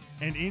pickup,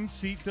 and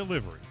in-seat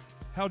delivery.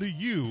 How do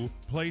you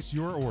place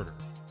your order?